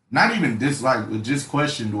not even disliked, but just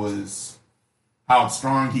questioned was how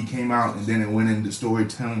strong he came out and then it went into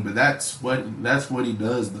storytelling. But that's what he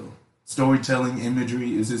does, though. Storytelling,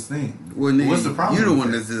 imagery is his thing. Well, nigga, what's the problem? You're the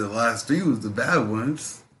one that said the last three was the bad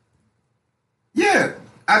ones. Yeah,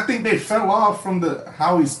 I think they fell off from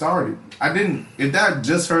how he started. I didn't. If I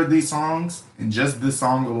just heard these songs and just this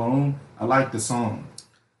song alone, I like the song.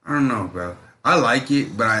 I don't know, bro. I like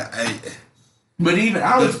it, but I but even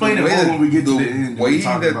I'll explain it more when we get to the end. The way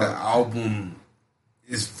that the album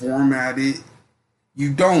is formatted,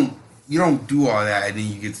 you don't do all that, and then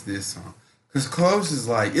you get to this song. Because Close is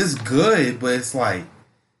it's good, but it's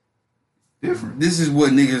different. This is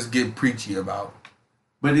what niggas get preachy about.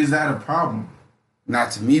 But is that a problem?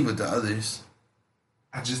 Not to me, but to others.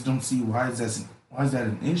 I just don't see why is that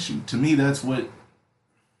an issue. To me, that's what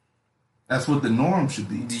the norm should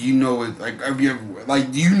be. Do you know it? Have you ever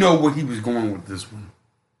do you know what he was going with this one?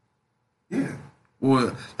 Yeah.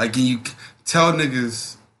 Or can you tell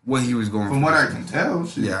niggas what he was going? From what I can tell,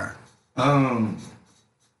 shit. Yeah.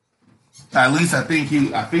 At least I think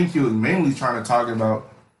he was mainly trying to talk about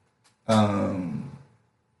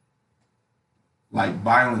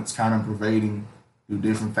violence kind of pervading through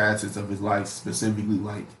different facets of his life, specifically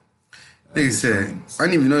Nigga said, friends. I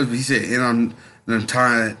didn't even notice, but he said, in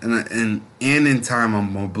time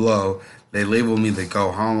I'm gonna blow. They labeled me the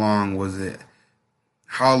GOAT. How long was it?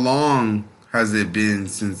 How long has it been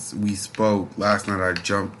since we spoke? Last night I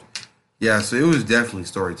jumped. Yeah, so it was definitely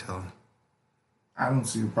storytelling. I don't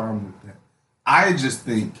see a problem with that. I just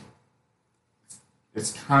think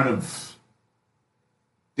it's kind of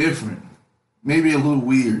different. Maybe a little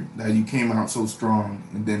weird that you came out so strong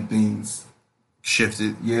and then things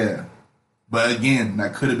shifted. Yeah. But again,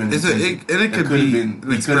 that could have been it could be an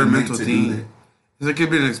experimental thing. It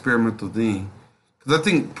could be an experimental thing. Because I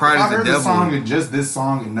think Pride is the Devil. The song and just this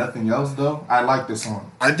song and nothing else, though, I like this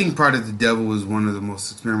song. I think Pride is the Devil was one of the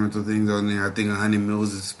most experimental things on there. I think 100 Mil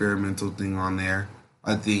is an experimental thing on there.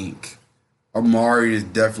 I think Amari is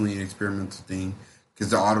definitely an experimental thing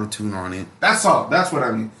because the auto tune on it. That's all. That's what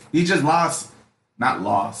I mean. He just not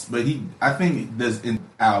lost, but I think this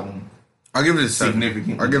album. I'll give it a 7.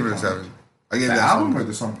 I'll give it a 7. I give the album or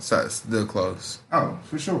the song? The Close. Oh,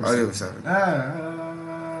 for sure. I'll give it a 7.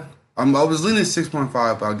 I was leaning 6.5,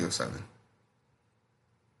 but I'll give it 7.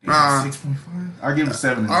 6.5? I'll give it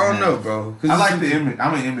 7. I don't know, bro. I like the image.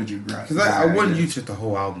 I'm an imagery guy. Because I wouldn't you check the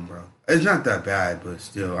whole album, bro. It's not that bad, but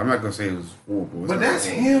still, I'm not gonna say it was horrible. But that's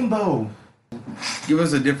him, though. Give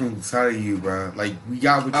us a different side of you, bro. We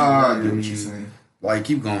got what you want. What you saying.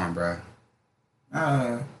 Keep going, bro.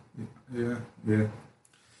 Yeah.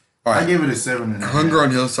 All right. I give it a 7.5. Hunger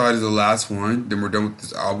on Hillside is the last one. Then we're done with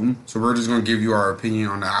this album. So we're just gonna give you our opinion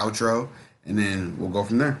on the outro, and then we'll go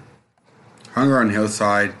from there. Hunger on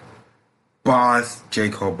Hillside, Boss, J.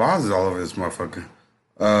 Cole. Boss is all over this motherfucker.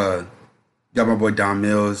 Got my boy Don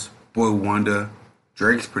Mills, Boy Wonder,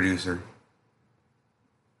 Drake's producer.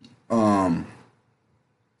 And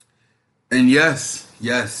yes,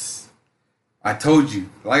 I told you,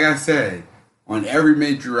 like I said, on every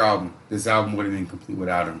major album, this album would have been complete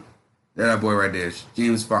without him. That boy right there,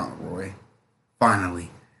 James Fauntleroy. Finally.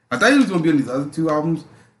 I thought he was going to be on these other two albums.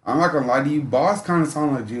 I'm not going to lie to you. Boss kind of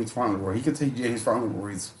sounded like James Fauntleroy. He could take James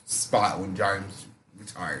Fauntleroy's spot when James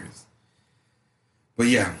retires. But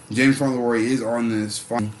yeah, James Fauntleroy is on this.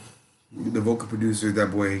 The vocal producer,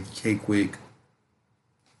 that boy, K Quick.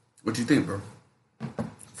 What you think, bro?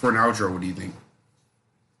 For an outro, what do you think?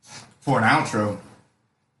 For an outro?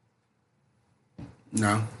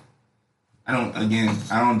 No. I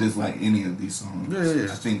don't dislike any of these songs.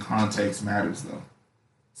 Yeah. I think context matters, though.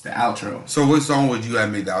 It's the outro. So what song would you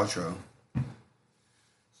have made the outro?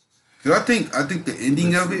 Because I think the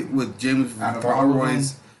ending of it with James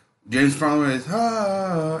Fauntleroy's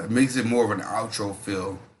it makes it more of an outro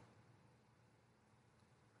feel.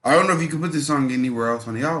 I don't know if you can put this song anywhere else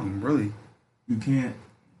on the album, really. You can't.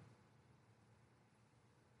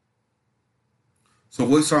 So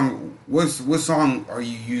what song are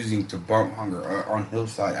you using to bump Hunger on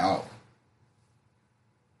Hillside out?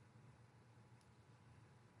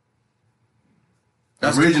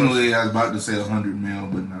 Originally, I was about to say 100 mil,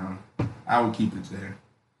 but no, I would keep it there.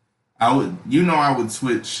 I would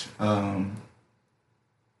switch the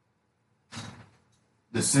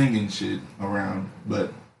singing shit around,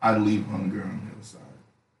 but I'd leave Hunger on Hillside.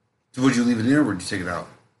 So would you leave it in or would you take it out?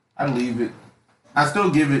 I'd leave it. I still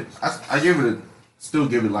give it. Still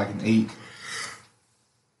give it like an 8.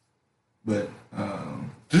 But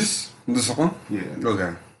This song? Yeah.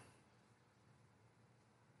 Okay.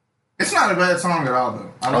 It's not a bad song at all,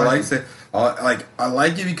 though. I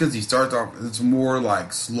like it because he starts off. It's more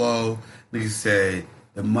like slow. Like you say,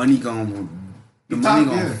 the money gonna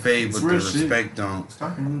fade, but the respect don't.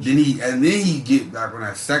 Then he get back on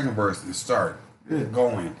that second verse and start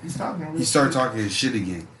going. He start talking his shit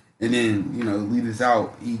again, and then lead us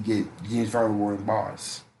out. He get James Fauntleroy's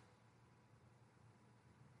boss.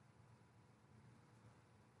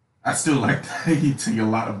 I still like that he took a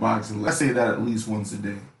lot of boxing. Let's say that at least once a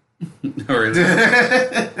day. Or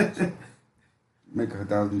make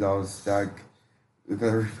 $1,000 stack with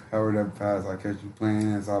every power that pass. I catch you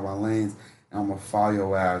playing inside my lanes, and I'm gonna file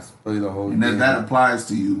your ass. Play the whole. And if that applies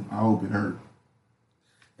to you, I hope it hurt.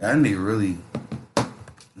 That nigga really.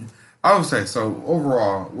 I would say so.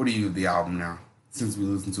 Overall, what do you give the album now? Since we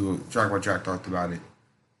listened to it track by track, talked about it.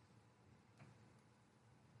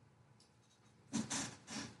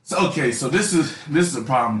 So this is a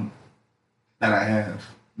problem that I have.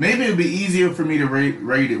 Maybe it'd be easier for me to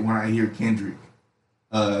rate it when I hear Kendrick.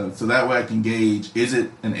 So that way I can gauge, is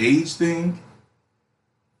it an age thing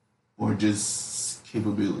or just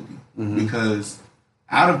capability? Mm-hmm. Because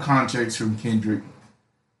out of context from Kendrick,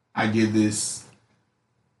 I give this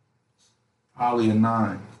probably a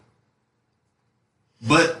 9.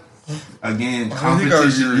 But again,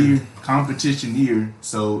 competition year.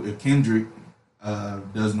 So if Kendrick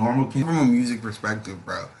does normal Kendrick from a music perspective,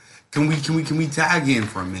 bro. Can we tag in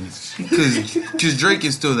for a minute? Because Drake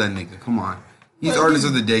is still that nigga. Come on. He's artist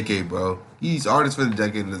of the decade, bro. He's artist for the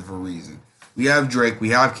decade for a reason. We have Drake.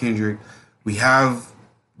 We have Kendrick. We have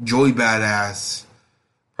Joey Badass.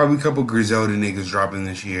 Probably a couple Griselda niggas dropping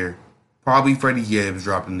this year. Probably Freddie Gibbs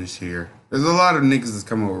dropping this year. There's a lot of niggas that's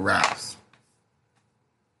coming with raps.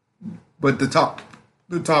 But the top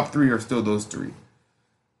 3 are still those 3.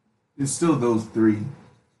 It's still those 3.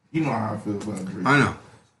 You know how I feel about Drake. I know.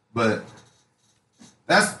 But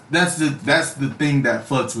that's the thing that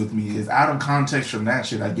fucks with me is out of context from that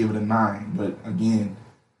shit. I give it a 9. But again,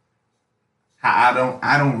 I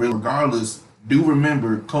don't really. Regardless, do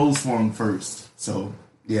remember Cole swung first. So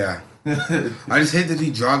yeah, I just hate that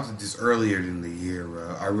he dropped it this earlier in the year,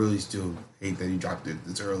 bro. I really still hate that he dropped it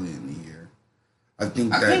this early in the year. I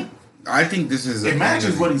think this is. It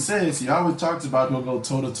matches what he says. He always talks about he'll go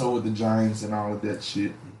toe to toe with the Giants and all of that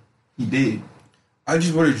shit. He did. I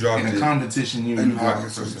just would have dropped in a competition year in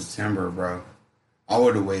August or September, bro. I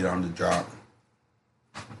would have waited on the drop.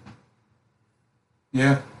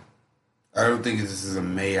 Yeah. I don't think this is a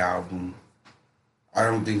May album. I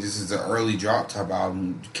don't think this is an early drop type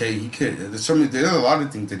album. Okay, he could. There's a lot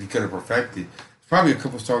of things that he could have perfected. There's probably a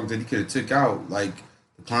couple songs that he could have took out, like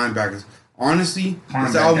the Climb Back. Honestly,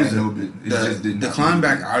 this album is the Climb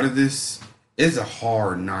Back out of this is a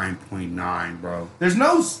hard 9.9, bro.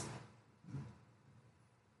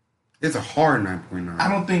 It's a hard 9.9. I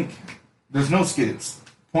don't think there's no skips.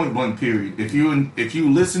 Point blank. Period. If you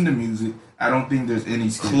listen to music, I don't think there's any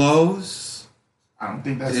skips. Close. I don't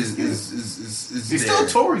think that's it's still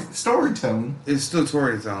storytelling. It's still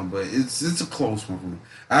storytelling, but it's a close one for me.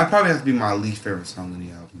 I probably have to be my least favorite song in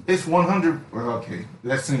the album. It's 100. Okay,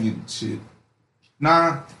 that's singing shit.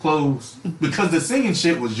 Nah, close. Because the singing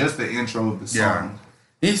shit was just the intro of the song.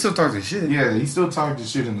 Yeah. He still talking shit. Yeah, he still talking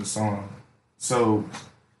shit in the song. So.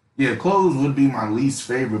 Yeah, Close would be my least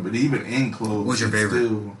favorite, but even in Close, what's your favorite?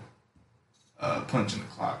 Still, Punching the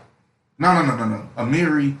Clock. No.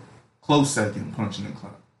 Amiri, close second, Punching the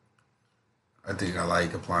Clock. I think I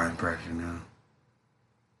like Applying Pressure now.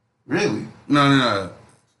 Really? No.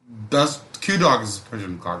 That's Q-Dog is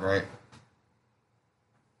Punching the Clock, right?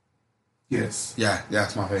 Yes. Yeah,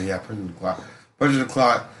 that's my favorite. Yeah, Punching the Clock. Punching the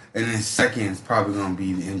Clock, and then second is probably going to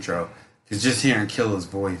be the intro. Because just hearing Killer's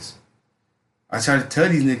voice. I try to tell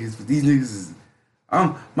these niggas, but these niggas is...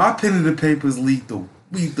 My pen and the paper is lethal.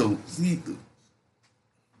 Lethal. Lethal.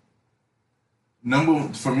 Number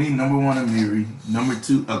one, Amiri. Number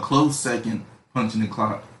two, a close second, Punching the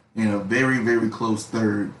Clock, and a very, very close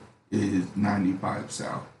third is 95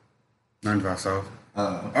 South. 95 South.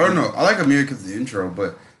 I don't know. I like Amir because of the intro,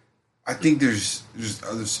 but I think there's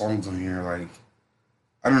other songs on here. Like,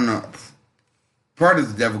 I don't know. Part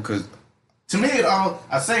of the Devil, because to me,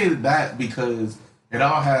 I say that because it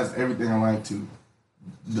all has everything I like to.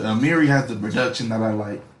 Amiri has the production that I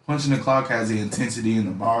like. Punching the Clock has the intensity and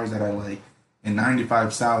the bars that I like. And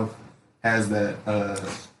 95 South has that,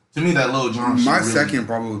 to me, that Lil Jon. My second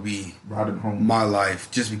probably would be brought it home. My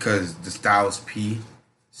Life, just because the Styles P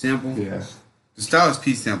sample. Yeah. The Styles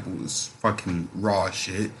P sample is fucking raw as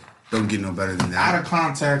shit. Don't get no better than that. Out of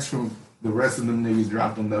context from the rest of them niggas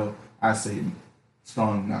dropping, though, I say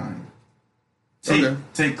strong 9.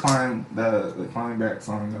 Take Climb, the Climb Back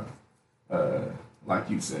song, like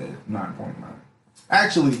you said, 9.9.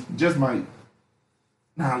 Actually, just might.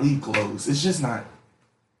 Leave close. It's just not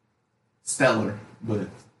stellar, but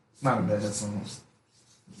it's not a bad song.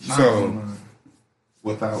 So,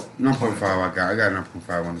 without 9.5, I got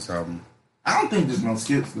 9.5 on this album. I don't think there's no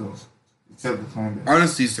skips though, except the Climb Back.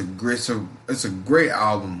 Honestly, it's a great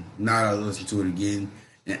album. Now that I listen to it again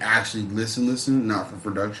and actually listen, not for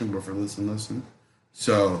production, but for listen.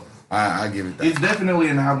 So I give it that. It's definitely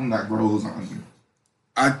an album that grows on you.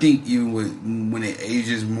 I think even when it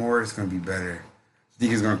ages more, it's gonna be better. I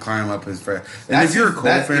think he's gonna climb up his fast. And if you're a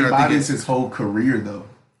Cole fan, I think it's his whole career though.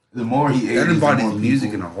 The more he ages, that embodies the more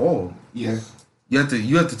music in a whole. Yeah, you have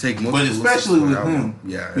to take most. But especially with him,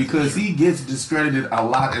 yeah, because he gets discredited a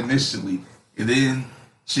lot initially, and then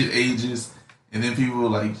shit ages, and then people are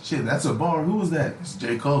like, "Shit, that's a bar. Who was that? It's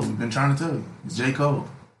J. Cole. We've been trying to tell you, it's J. Cole.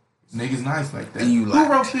 This nigga's nice like that. And you Who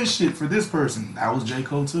wrote this shit for this person? That was J.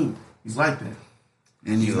 Cole too. He's like that.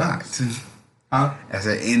 And you lacked. Huh? I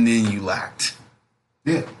said, and then you lacked.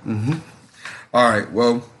 Yeah. Mm-hmm. All right.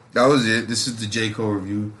 Well, that was it. This is the J. Cole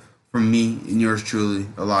review from me and yours truly,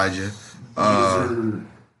 Elijah.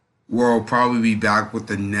 We'll probably be back with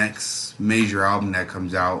the next major album that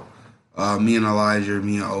comes out. Me and Elijah,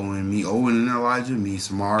 me and Owen, me, Owen and Elijah, me,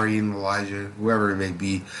 Samari and Elijah, whoever it may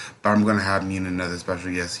be. But I'm going to have me and another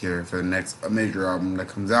special guest here for the next major album that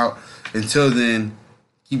comes out. Until then,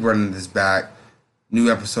 keep running this back. New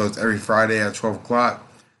episodes every Friday at 12 o'clock.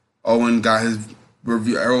 Owen got his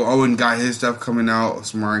review. Owen got his stuff coming out.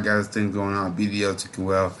 Samari got his thing going on. BDO ticking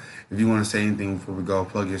well. If you want to say anything before we go,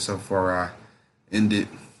 plug yourself before I end it.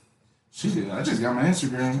 Shit, I just got my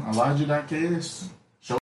Instagram, Elijah.ks.